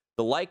about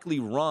the likely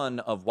run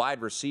of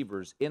wide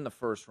receivers in the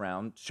first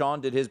round.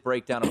 Sean did his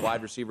breakdown of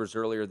wide receivers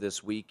earlier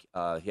this week.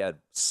 He had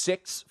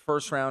 6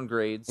 first-round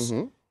grades,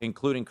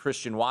 including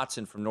Christian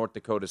Watson from North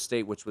Dakota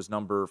State, which was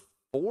number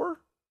 4.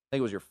 I think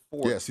it was your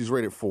 4th. Yes, he's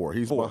rated 4.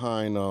 He's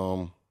behind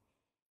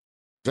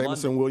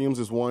Jameson Williams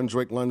is 1,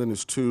 Drake London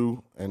is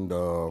 2, and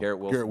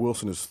Garrett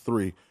Wilson is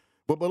 3.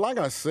 But like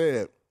I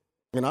said,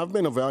 and I've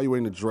been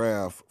evaluating the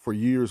draft for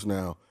years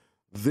now,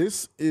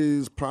 this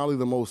is probably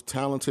the most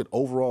talented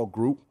overall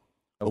group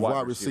of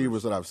wide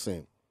receivers that I've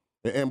seen.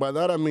 And by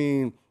that I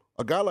mean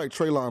a guy like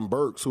Treylon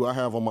Burks, who I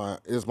have on my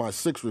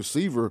 6th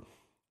receiver.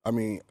 I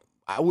mean,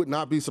 I would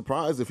not be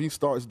surprised if he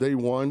starts day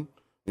one,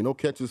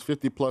 catches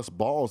 50-plus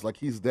balls. Like,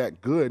 he's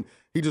that good.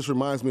 He just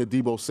reminds me of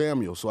Deebo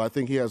Samuel. So I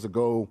think he has to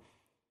go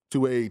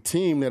to a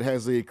team that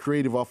has a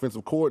creative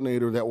offensive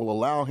coordinator that will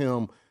allow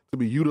him to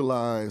be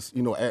utilized,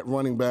 at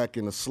running back,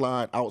 in the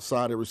slot,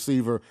 outside a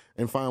receiver,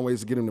 and find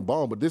ways to get him the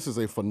ball. But this is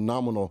a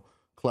phenomenal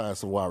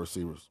class of wide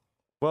receivers.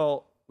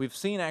 Well, we've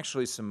seen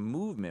actually some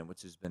movement,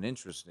 which has been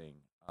interesting,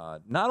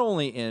 not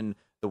only in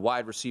the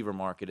wide receiver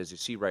market, as you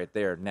see right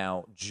there,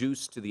 now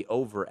juiced to the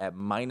over at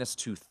minus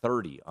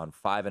 230 on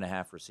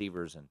 5.5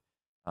 receivers.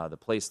 And the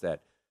place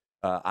that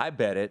I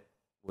bet it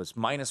was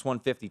minus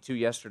 152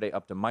 yesterday,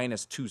 up to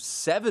minus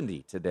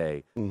 270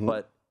 today.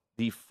 But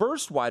the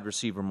first wide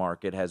receiver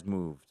market has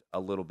moved a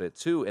little bit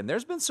too. And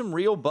there's been some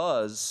real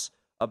buzz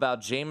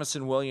about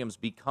Jameson Williams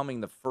becoming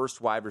the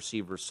first wide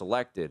receiver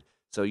selected.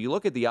 So you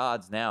look at the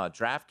odds now at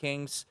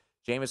DraftKings,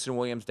 Jameson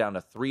Williams down to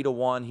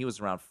 3-1. He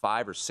was around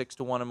 5 or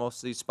 6-1 in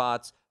most of these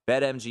spots.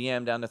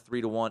 BetMGM down to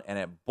 3-1. And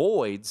at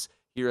Boyd's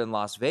here in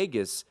Las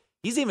Vegas,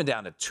 he's even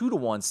down to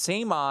 2-1.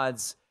 Same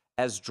odds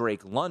as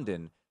Drake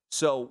London.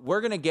 So we're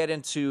going to get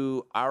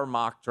into our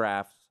mock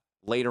draft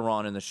later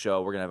on in the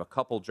show. We're going to have a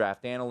couple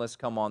draft analysts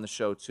come on the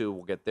show too.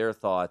 We'll get their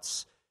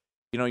thoughts.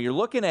 You're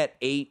looking at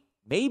 8,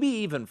 maybe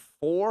even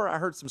 4. I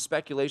heard some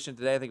speculation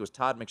today. I think it was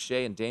Todd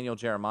McShay and Daniel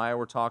Jeremiah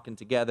were talking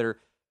together,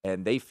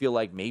 and they feel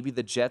like maybe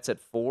the Jets at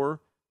 4,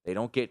 they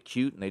don't get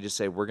cute, and they just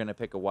say, we're going to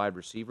pick a wide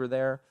receiver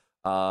there.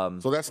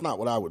 So that's not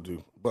what I would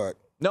do. But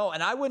no,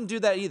 and I wouldn't do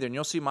that either. And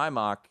you'll see my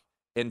mock,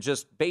 and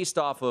just based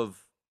off of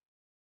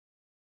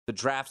the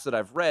drafts that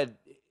I've read,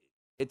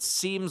 it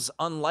seems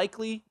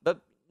unlikely,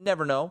 but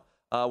never know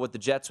what the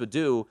Jets would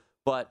do.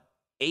 But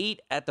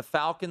 8 at the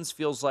Falcons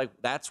feels like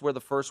that's where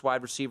the first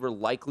wide receiver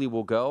likely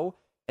will go.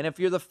 And if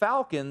you're the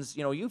Falcons,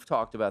 you've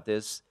talked about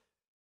this,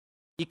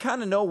 you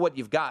kind of know what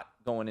you've got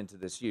going into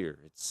this year.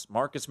 It's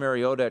Marcus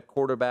Mariota at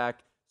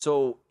quarterback.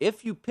 So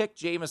if you pick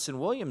Jameson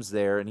Williams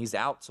there and he's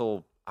out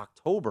till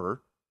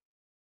October,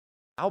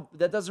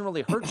 that doesn't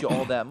really hurt you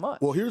all that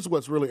much. Well, here's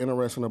what's really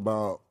interesting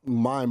about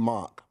my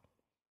mock,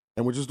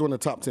 and we're just doing the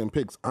top 10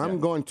 picks. I'm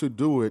going to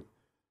do it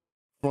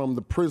from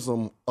the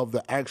prism of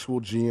the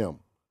actual GM.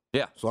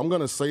 Yeah. So I'm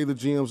going to say the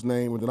GM's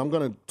name, and then I'm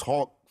going to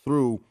talk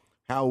through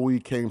how we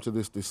came to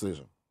this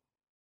decision.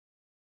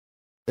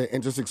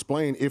 And just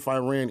explain, if I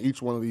ran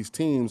each one of these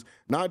teams,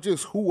 not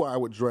just who I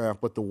would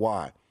draft, but the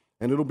why.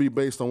 And it'll be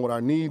based on what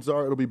our needs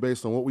are. It'll be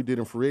based on what we did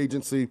in free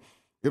agency.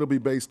 It'll be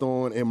based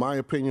on, in my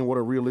opinion, what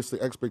are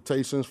realistic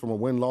expectations from a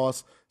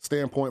win-loss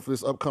standpoint for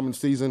this upcoming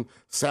season,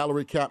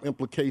 salary cap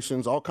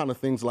implications, all kind of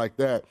things like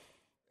that.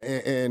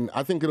 And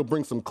I think it'll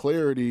bring some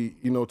clarity,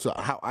 to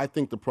how I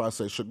think the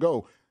process should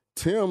go.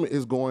 Tim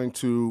is going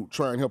to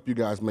try and help you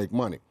guys make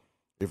money.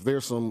 If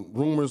there's some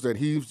rumors that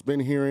he's been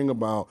hearing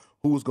about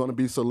who's going to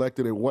be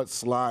selected at what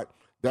slot,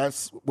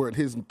 that's where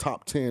his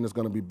top 10 is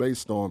going to be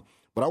based on.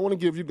 But I want to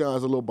give you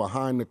guys a little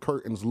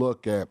behind-the-curtains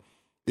look at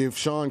if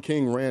Sean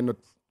King ran the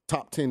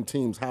top 10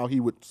 teams, how he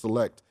would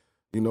select,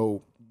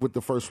 with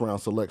the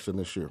first-round selection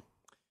this year.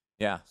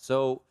 Yeah,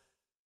 so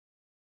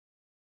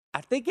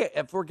I think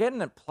if we're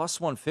getting at plus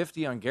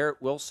 150 on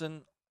Garrett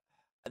Wilson,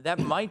 that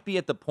might be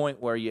at the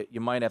point where you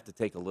might have to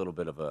take a little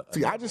bit of a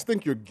See, I just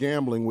think you're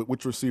gambling with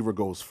which receiver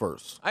goes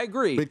first. I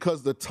agree.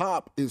 Because the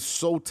top is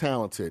so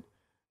talented.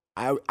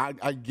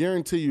 I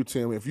guarantee you,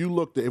 Tim, if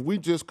we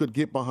just could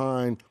get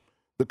behind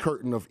the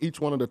curtain of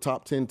each one of the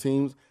top 10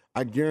 teams,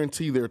 I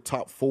guarantee their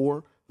top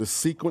 4, the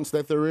sequence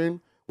that they're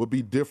in, would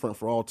be different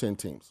for all 10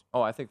 teams.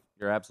 Oh, I think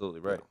you're absolutely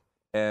right.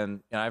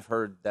 And I've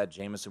heard that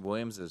Jameson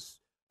Williams is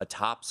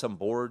atop some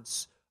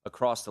boards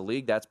across the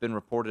league. That's been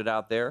reported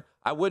out there.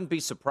 I wouldn't be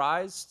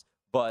surprised,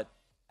 but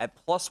at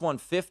plus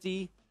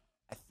 150,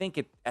 I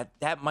think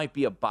that might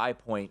be a buy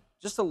point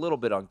just a little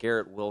bit on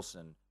Garrett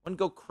Wilson. Wouldn't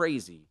go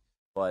crazy,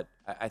 but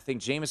I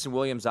think Jameson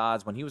Williams'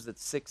 odds when he was at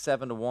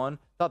 6-7 to 1,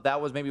 thought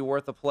that was maybe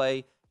worth a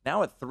play.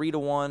 Now at 3 to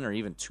 1 or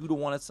even 2 to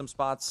 1 at some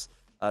spots,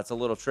 it's a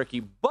little tricky,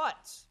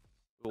 but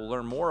we'll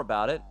learn more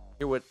about it.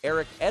 Hear what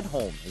Eric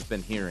Edholm has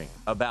been hearing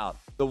about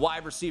the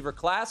wide receiver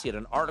class. He had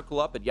an article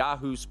up at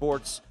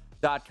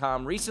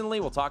yahoosports.com recently.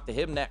 We'll talk to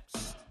him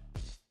next.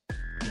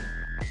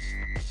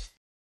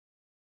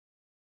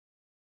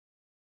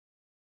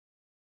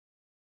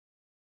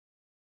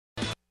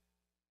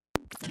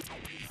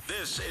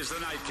 This is the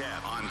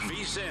Nightcap on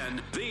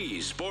VSiN,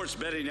 the Sports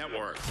Betting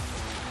Network.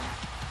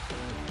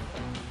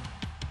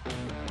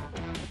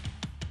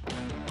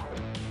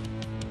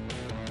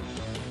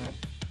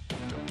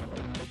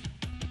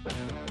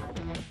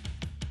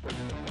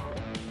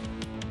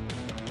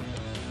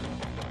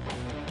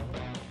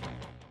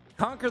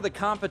 Conquer the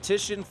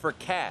competition for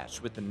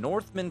cash with the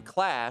Northman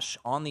Clash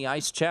on the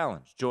Ice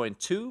Challenge. Join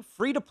 2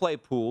 free-to-play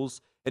pools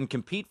and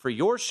compete for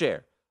your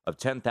share of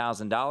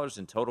 $10,000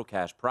 in total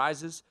cash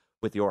prizes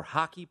with your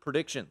hockey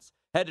predictions.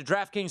 Head to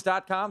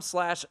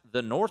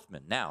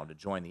DraftKings.com/TheNorthman now to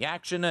join the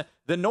action.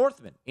 The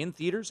Northman in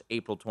theaters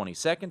April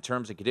 22nd.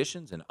 Terms and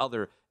conditions and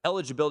other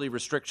eligibility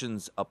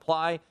restrictions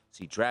apply.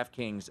 See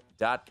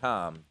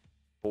DraftKings.com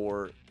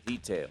for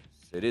details.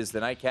 It is the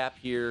Nightcap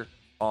here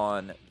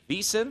on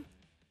VSiN.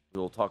 We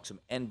will talk some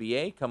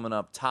NBA coming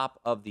up top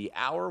of the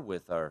hour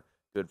with our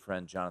good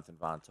friend Jonathan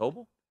Von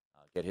Tobel.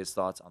 Get his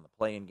thoughts on the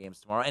play-in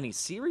games tomorrow. Any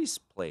series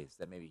plays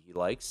that maybe he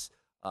likes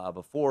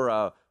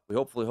before we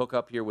hopefully hook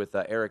up here with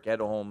Eric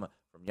Edholm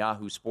from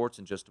Yahoo Sports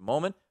in just a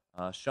moment.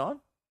 Sean,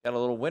 got a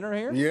little winner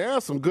here? Yeah,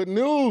 some good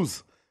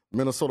news.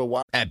 Minnesota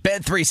Wild. At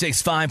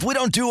Bet365, we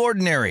don't do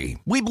ordinary.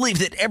 We believe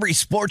that every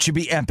sport should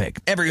be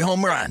epic. Every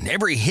home run,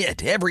 every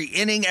hit, every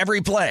inning,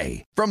 every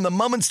play. From the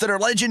moments that are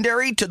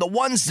legendary to the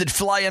ones that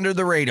fly under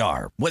the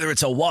radar. Whether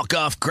it's a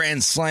walk-off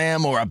grand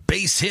slam or a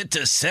base hit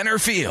to center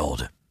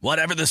field.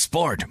 Whatever the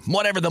sport,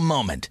 whatever the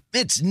moment.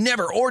 It's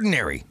never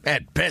ordinary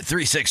at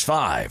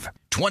Bet365.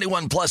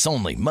 21 plus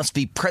only. Must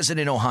be present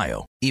in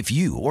Ohio. If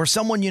you or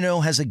someone you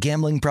know has a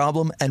gambling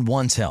problem and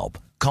wants help,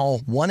 call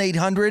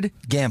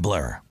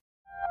 1-800-GAMBLER.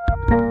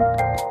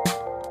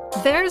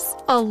 There's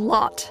a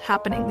lot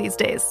happening these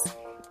days,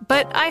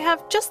 but I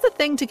have just the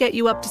thing to get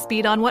you up to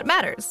speed on what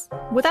matters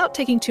without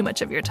taking too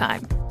much of your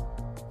time.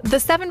 The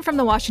 7 from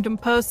the Washington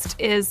Post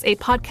is a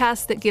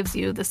podcast that gives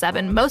you the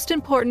 7 most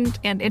important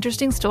and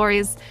interesting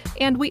stories,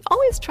 and we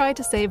always try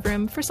to save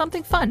room for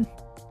something fun.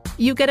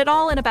 You get it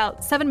all in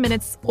about 7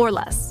 minutes or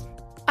less.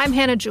 I'm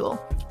Hannah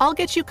Jewell. I'll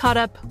get you caught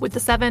up with the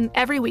 7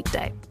 every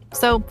weekday.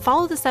 So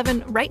follow the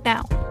 7 right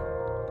now.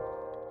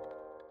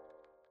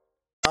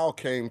 All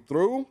came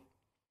through.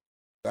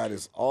 That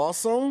is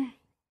awesome.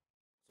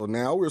 So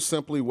now we're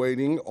simply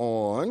waiting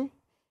on,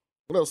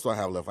 what else do I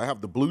have left? I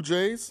have the Blue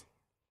Jays,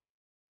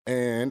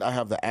 and I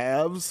have the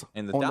Avs.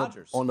 And the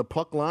Dodgers. On the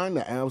puck line,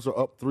 the Avs are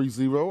up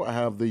 3-0. I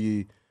have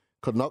the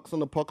Canucks on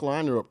the puck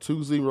line, they're up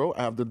 2-0.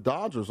 I have the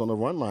Dodgers on the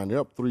run line, they're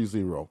up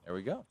 3-0. There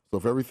we go. So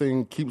if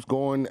everything keeps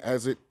going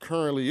as it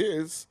currently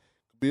is,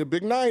 it'll be a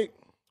big night.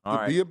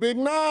 Be a big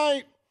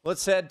night.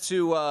 Let's head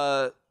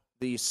to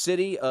the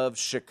city of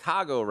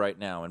Chicago right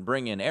now and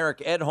bring in Eric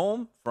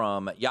Edholm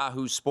from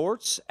Yahoo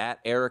Sports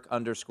at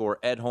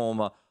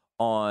Eric_Edholm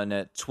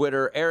on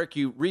Twitter. Eric,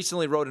 you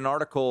recently wrote an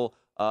article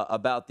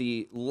about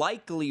the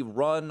likely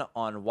run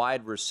on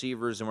wide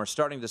receivers, and we're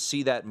starting to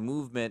see that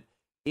movement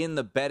in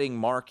the betting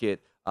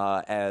market.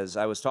 As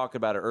I was talking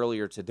about it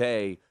earlier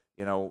today,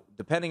 you know,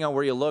 depending on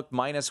where you look,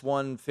 minus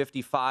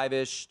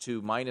 155-ish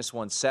to minus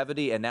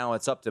 170, and now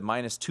it's up to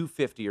minus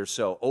 250 or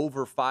so,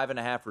 over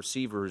 5.5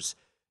 receivers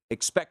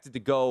expected to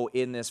go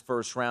in this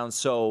first round.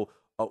 So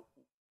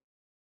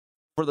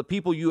for the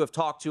people you have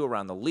talked to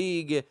around the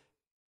league,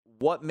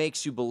 what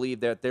makes you believe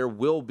that there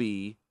will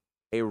be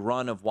a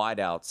run of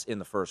wideouts in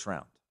the first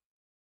round?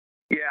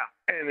 Yeah,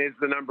 and is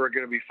the number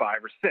going to be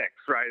 5 or 6,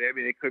 right? I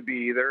mean, it could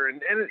be either.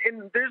 And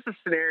there's a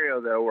scenario,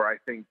 though, where I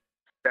think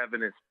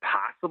 7 is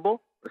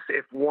possible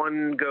if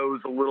one goes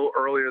a little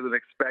earlier than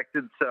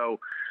expected. So,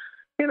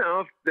 you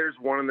know, if there's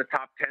one in the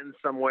top 10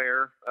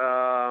 somewhere,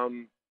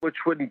 which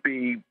wouldn't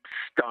be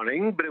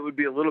stunning, but it would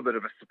be a little bit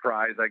of a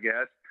surprise, I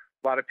guess.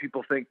 A lot of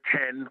people think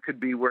 10 could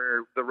be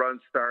where the run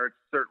starts,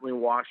 certainly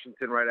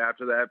Washington right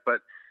after that.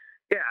 But,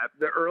 yeah,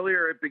 the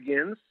earlier it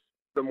begins,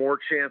 the more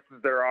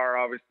chances there are,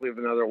 obviously, of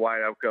another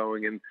wideout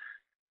going. And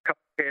a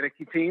couple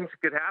panicky teams,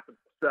 it could happen.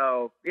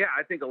 So, yeah,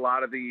 I think a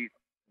lot of the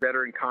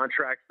veteran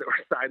contracts that were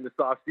signed this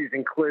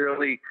offseason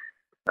clearly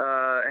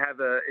have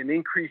an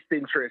increased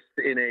interest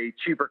in a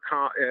cheaper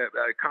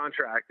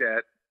contract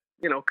at,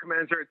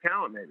 commensurate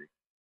talent maybe.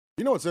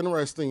 You know what's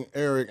interesting,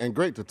 Eric, and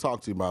great to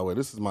talk to you, by the way.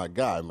 This is my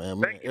guy,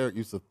 man. Me and Eric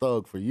used to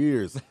thug for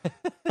years.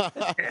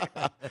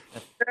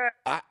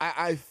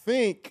 I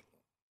think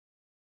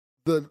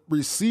the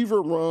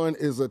receiver run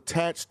is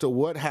attached to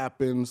what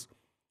happens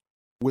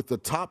with the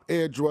top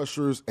edge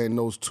rushers and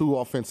those two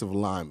offensive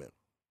linemen.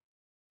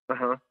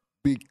 Uh-huh.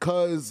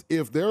 Because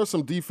if there are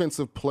some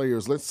defensive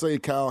players, let's say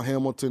Kyle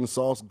Hamilton,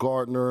 Sauce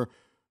Gardner,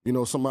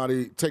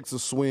 somebody takes a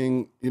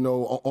swing,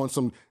 on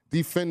some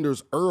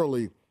defenders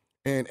early,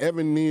 and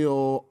Evan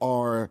Neal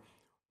or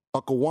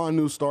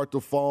Akawanu start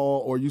to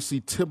fall, or you see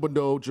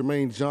Thibodeau,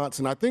 Jermaine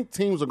Johnson, I think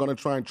teams are going to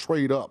try and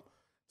trade up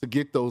to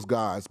get those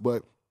guys.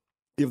 But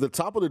if the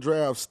top of the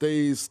draft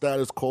stays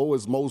status quo,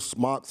 as most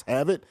mocks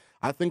have it,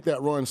 I think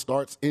that run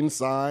starts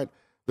inside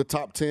the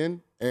top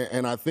 10,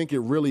 and I think it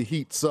really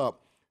heats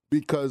up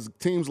because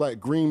teams like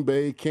Green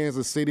Bay,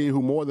 Kansas City,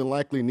 who more than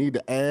likely need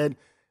to add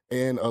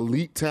an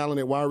elite talent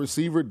at wide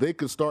receiver, they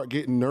could start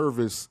getting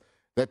nervous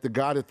that the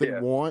guy that they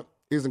want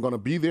isn't going to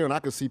be there, and I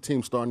could see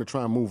teams starting to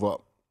try and move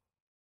up.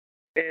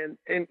 And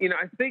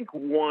I think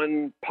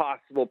one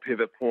possible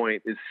pivot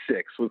point is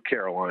 6 with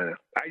Carolina.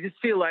 I just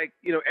feel like,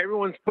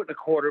 everyone's putting a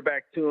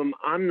quarterback to him.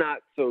 I'm not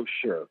so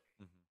sure.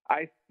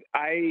 Mm-hmm.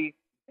 I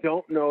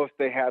don't know if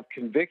they have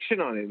conviction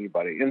on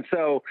anybody. And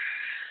so,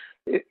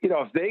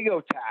 if they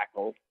go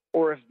tackle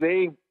or if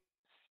they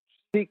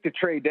seek to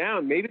trade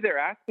down, maybe their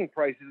asking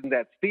price isn't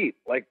that steep.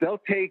 Like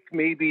they'll take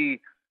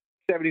maybe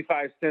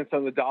 75 cents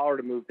on the dollar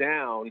to move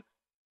down,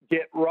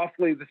 get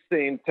roughly the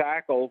same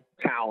tackle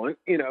talent,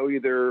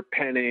 either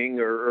Penning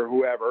or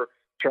whoever,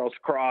 Charles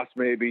Cross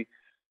maybe,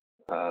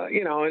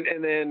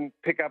 and then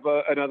pick up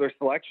another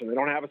selection. They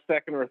don't have a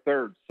second or a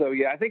third. So,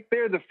 I think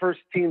they're the first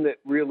team that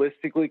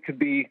realistically could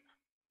be,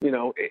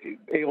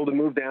 able to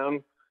move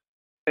down.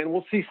 And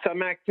we'll see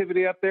some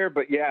activity up there.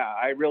 But,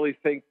 I really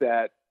think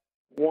that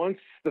once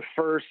the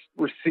first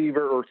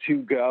receiver or two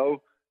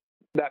go,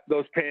 that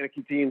those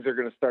panicky teams are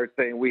going to start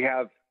saying, we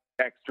have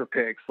extra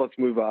picks. Let's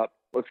move up.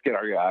 Let's get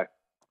our guy.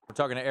 We're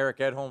talking to Eric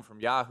Edholm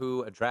from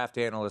Yahoo, a draft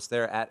analyst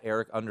there at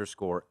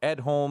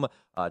Eric_Edholm.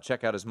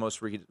 Check out his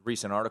most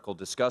recent article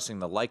discussing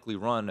the likely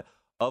run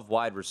of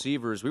wide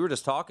receivers. We were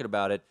just talking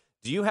about it.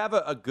 Do you have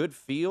a good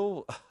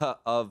feel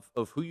of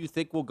who you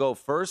think will go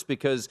first?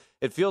 Because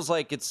it feels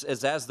like it's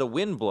as the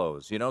wind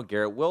blows.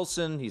 Garrett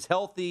Wilson, he's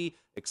healthy,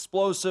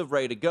 explosive,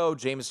 ready to go.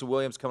 Jameson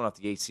Williams coming off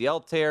the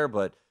ACL tear,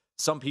 but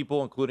some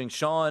people, including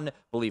Sean,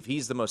 believe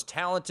he's the most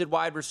talented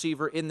wide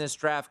receiver in this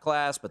draft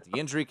class, but the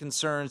injury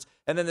concerns.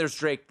 And then there's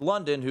Drake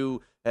London,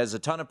 who has a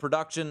ton of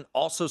production,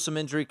 also some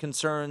injury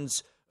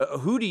concerns.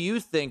 Who do you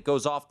think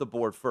goes off the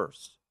board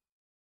first?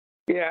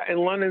 Yeah, and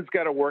London's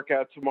got to work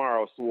out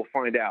tomorrow, so we'll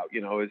find out.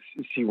 Is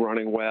he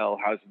running well?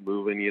 How's he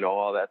moving?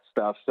 All that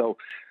stuff. So,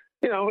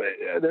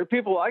 there are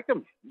people like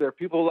him. There are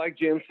people like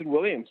Jameson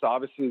Williams.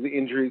 Obviously, the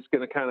injury is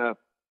going to kind of,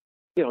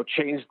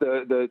 change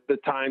the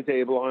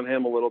timetable on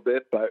him a little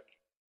bit. But,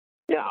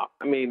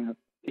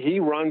 he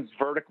runs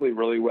vertically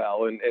really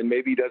well, and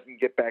maybe he doesn't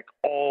get back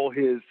all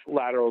his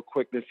lateral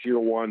quickness year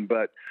one.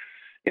 But,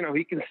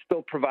 he can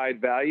still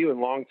provide value,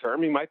 and long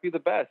term, he might be the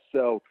best.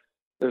 So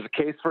there's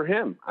a case for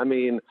him.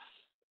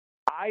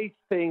 I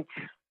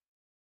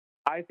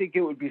think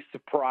it would be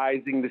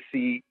surprising to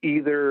see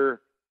either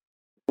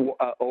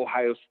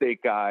Ohio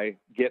State guy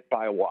get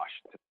by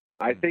Washington.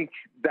 I think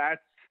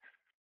that's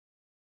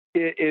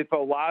if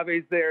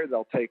Olave's there,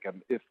 they'll take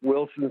him. If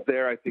Wilson's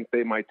there, I think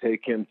they might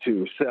take him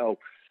too. So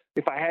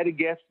if I had to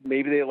guess,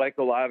 maybe they like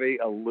Olave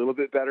a little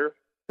bit better.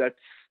 That's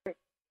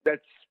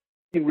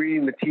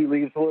reading the tea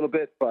leaves a little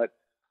bit, but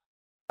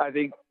I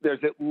think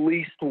there's at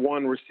least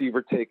one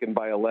receiver taken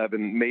by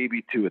 11,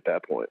 maybe 2 at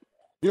that point.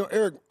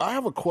 Eric, I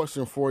have a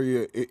question for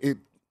you. It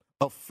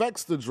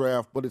affects the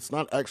draft, but it's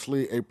not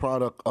actually a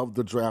product of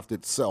the draft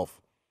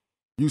itself.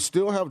 You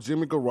still have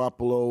Jimmy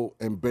Garoppolo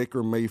and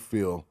Baker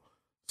Mayfield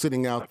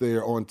sitting out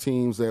there on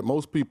teams that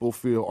most people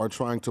feel are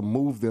trying to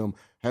move them.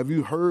 Have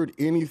you heard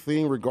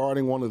anything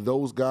regarding one of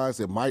those guys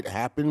that might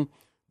happen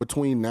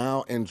between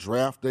now and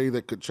draft day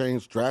that could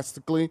change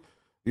drastically?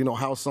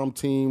 How some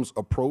teams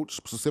approach,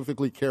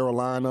 specifically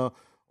Carolina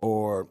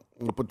or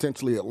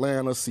potentially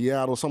Atlanta,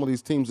 Seattle, some of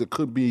these teams that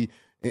could be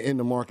in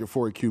the market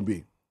for a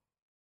QB.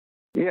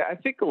 Yeah, I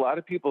think a lot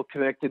of people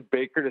connected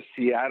Baker to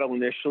Seattle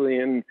initially,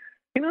 and,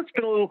 it's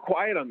been a little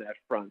quiet on that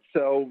front.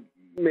 So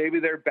maybe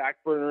they're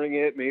backburnering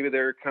it. Maybe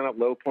they're kind of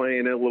low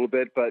playing it a little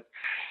bit. But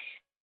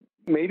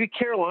maybe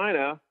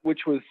Carolina,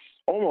 which was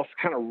almost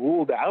kind of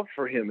ruled out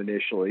for him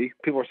initially.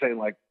 People were saying,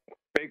 like,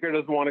 Baker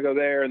doesn't want to go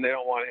there and they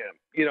don't want him.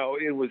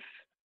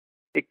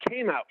 It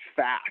came out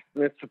fast,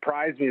 and it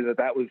surprised me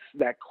that was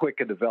that quick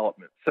a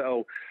development.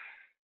 So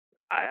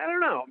I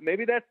don't know.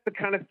 Maybe that's the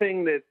kind of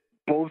thing that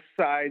both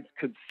sides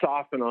could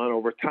soften on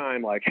over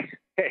time. Like,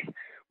 hey,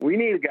 we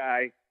need a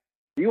guy.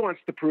 He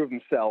wants to prove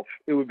himself.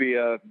 It would be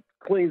a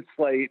clean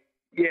slate.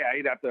 Yeah,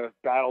 he'd have to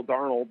battle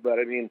Darnold, but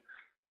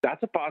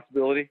that's a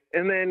possibility.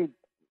 And then,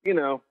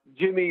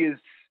 Jimmy is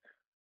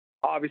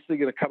obviously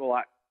going to come a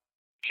lot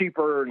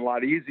cheaper and a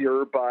lot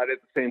easier, but at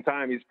the same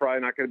time, he's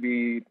probably not going to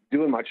be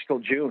doing much till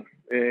June.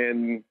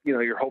 And,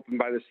 you're hoping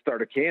by the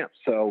start of camp.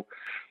 So,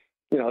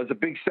 there's a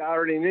big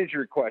salary and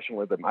injury question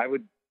with him. I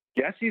would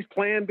guess he's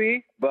plan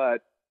B,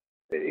 but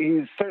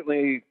he's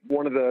certainly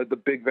one of the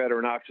big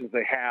veteran options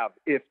they have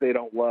if they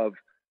don't love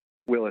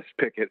Willis,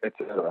 Pickett,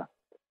 etc.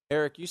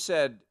 Eric, you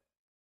said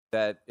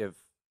that if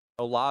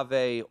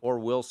Olave or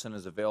Wilson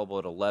is available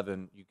at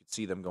 11, you could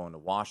see them going to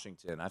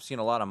Washington. I've seen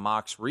a lot of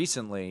mocks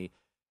recently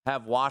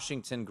have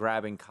Washington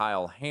grabbing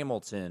Kyle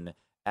Hamilton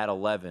at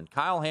 11.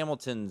 Kyle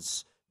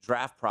Hamilton's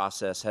draft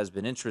process has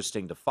been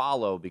interesting to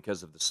follow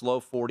because of the slow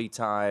 40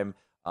 time.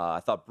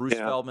 I thought Bruce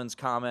Feldman's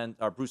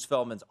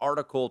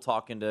article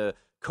talking to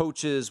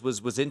coaches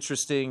was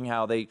interesting,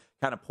 how they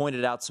kind of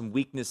pointed out some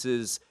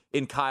weaknesses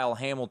in Kyle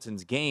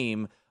Hamilton's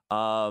game.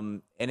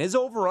 And his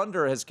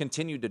over-under has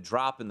continued to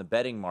drop in the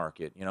betting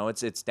market.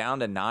 It's down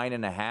to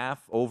 9.5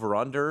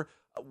 over-under.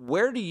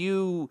 Where do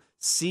you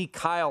see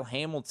Kyle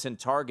Hamilton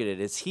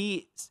targeted? Is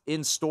he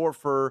in store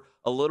for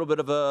a little bit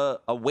of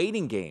a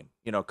waiting game,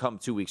 come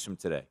 2 weeks from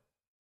today?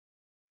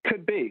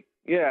 Could be.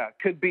 Yeah,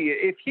 could be.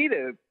 If he'd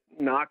have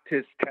knocked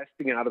his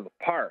testing out of the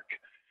park,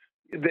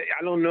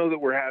 I don't know that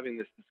we're having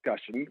this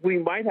discussion. We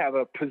might have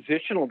a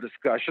positional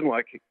discussion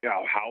like,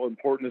 how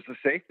important is the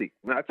safety?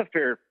 That's a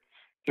fair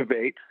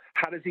debate.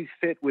 How does he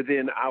fit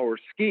within our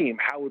scheme?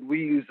 How would we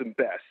use him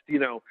best?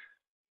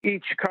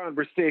 Each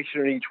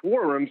conversation in each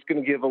war room is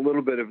going to give a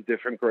little bit of a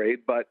different grade.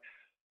 But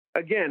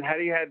again,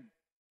 had he had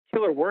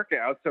killer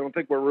workouts, I don't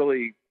think we're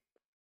really,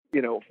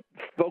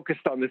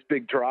 focused on this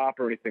big drop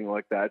or anything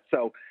like that.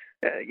 So,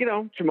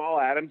 Jamal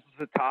Adams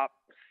is a top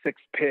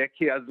 6 pick.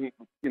 He hasn't,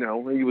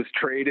 he was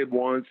traded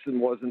once and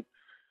wasn't,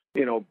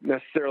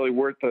 necessarily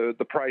worth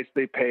the price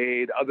they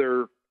paid.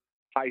 Other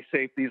high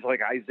safeties like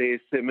Isaiah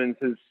Simmons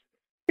is,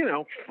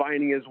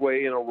 finding his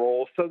way in a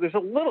role. So there's a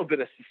little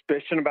bit of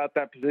suspicion about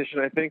that position,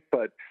 I think.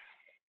 But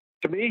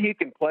to me, he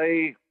can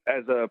play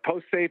as a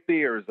post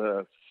safety or as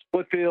a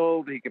split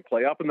field. He can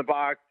play up in the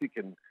box. He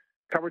can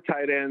cover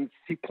tight ends.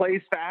 He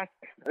plays fast.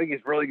 I think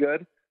he's really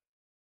good.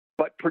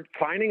 But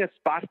finding a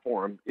spot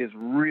for him is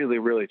really,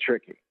 really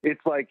tricky.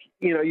 It's like,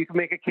 you can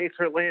make a case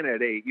for Atlanta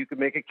at 8. You can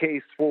make a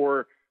case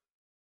for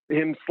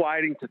him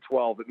sliding to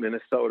 12 at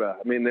Minnesota.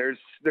 I mean, there's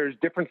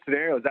different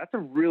scenarios. That's a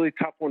really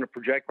tough one to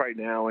project right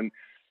now. And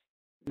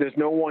there's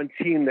no one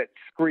team that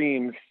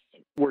screams,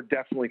 we're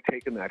definitely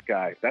taking that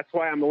guy. That's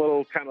why I'm a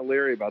little kind of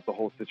leery about the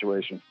whole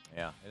situation.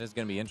 Yeah, it is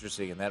going to be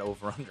interesting, and that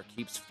over-under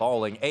keeps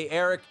falling. Hey,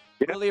 Eric,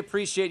 really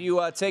appreciate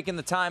you taking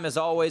the time as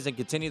always, and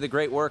continue the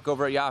great work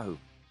over at Yahoo.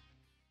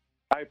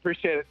 I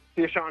appreciate it.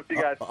 See you, Sean. See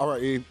you guys. All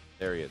right, Eve.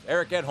 There he is.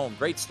 Eric Edholm,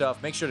 great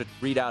stuff. Make sure to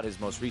read out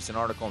his most recent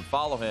article and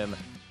follow him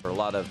for a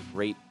lot of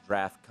great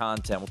draft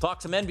content. We'll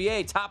talk some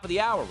NBA top of the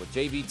hour with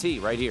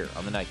JVT right here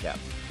on the Nightcap.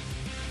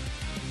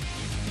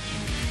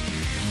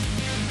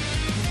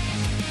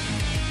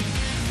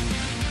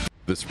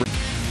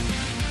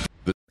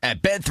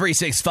 At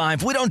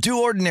Bet365, we don't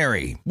do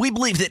ordinary. We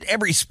believe that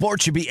every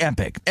sport should be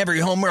epic. Every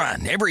home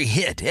run, every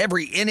hit,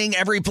 every inning,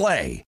 every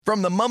play.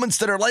 From the moments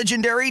that are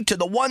legendary to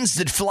the ones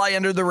that fly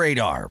under the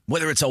radar.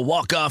 Whether it's a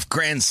walk-off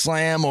grand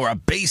slam or a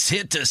base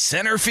hit to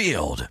center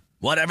field.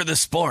 Whatever the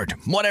sport,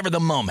 whatever the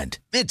moment.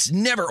 It's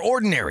never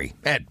ordinary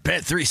at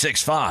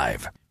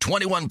Bet365.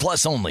 21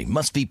 plus only.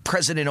 Must be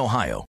present in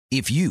Ohio.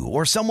 If you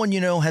or someone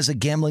you know has a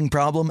gambling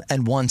problem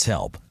and wants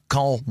help,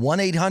 call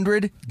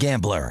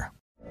 1-800-GAMBLER.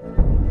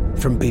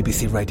 From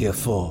BBC Radio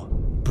 4,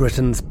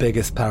 Britain's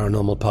biggest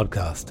paranormal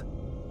podcast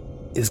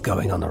is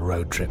going on a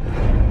road trip.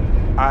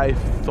 I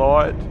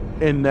thought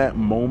in that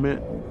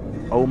moment,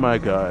 oh my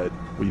God,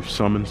 we've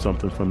summoned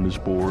something from this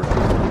board.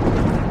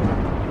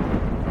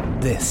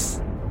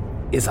 This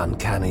is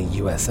Uncanny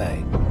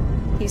USA.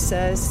 He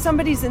says,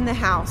 somebody's in the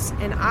house,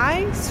 and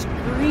I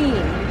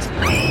screamed.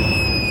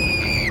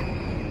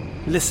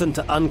 Listen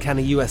to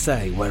Uncanny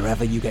USA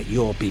wherever you get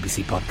your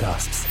BBC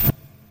podcasts,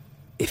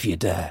 if you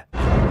dare.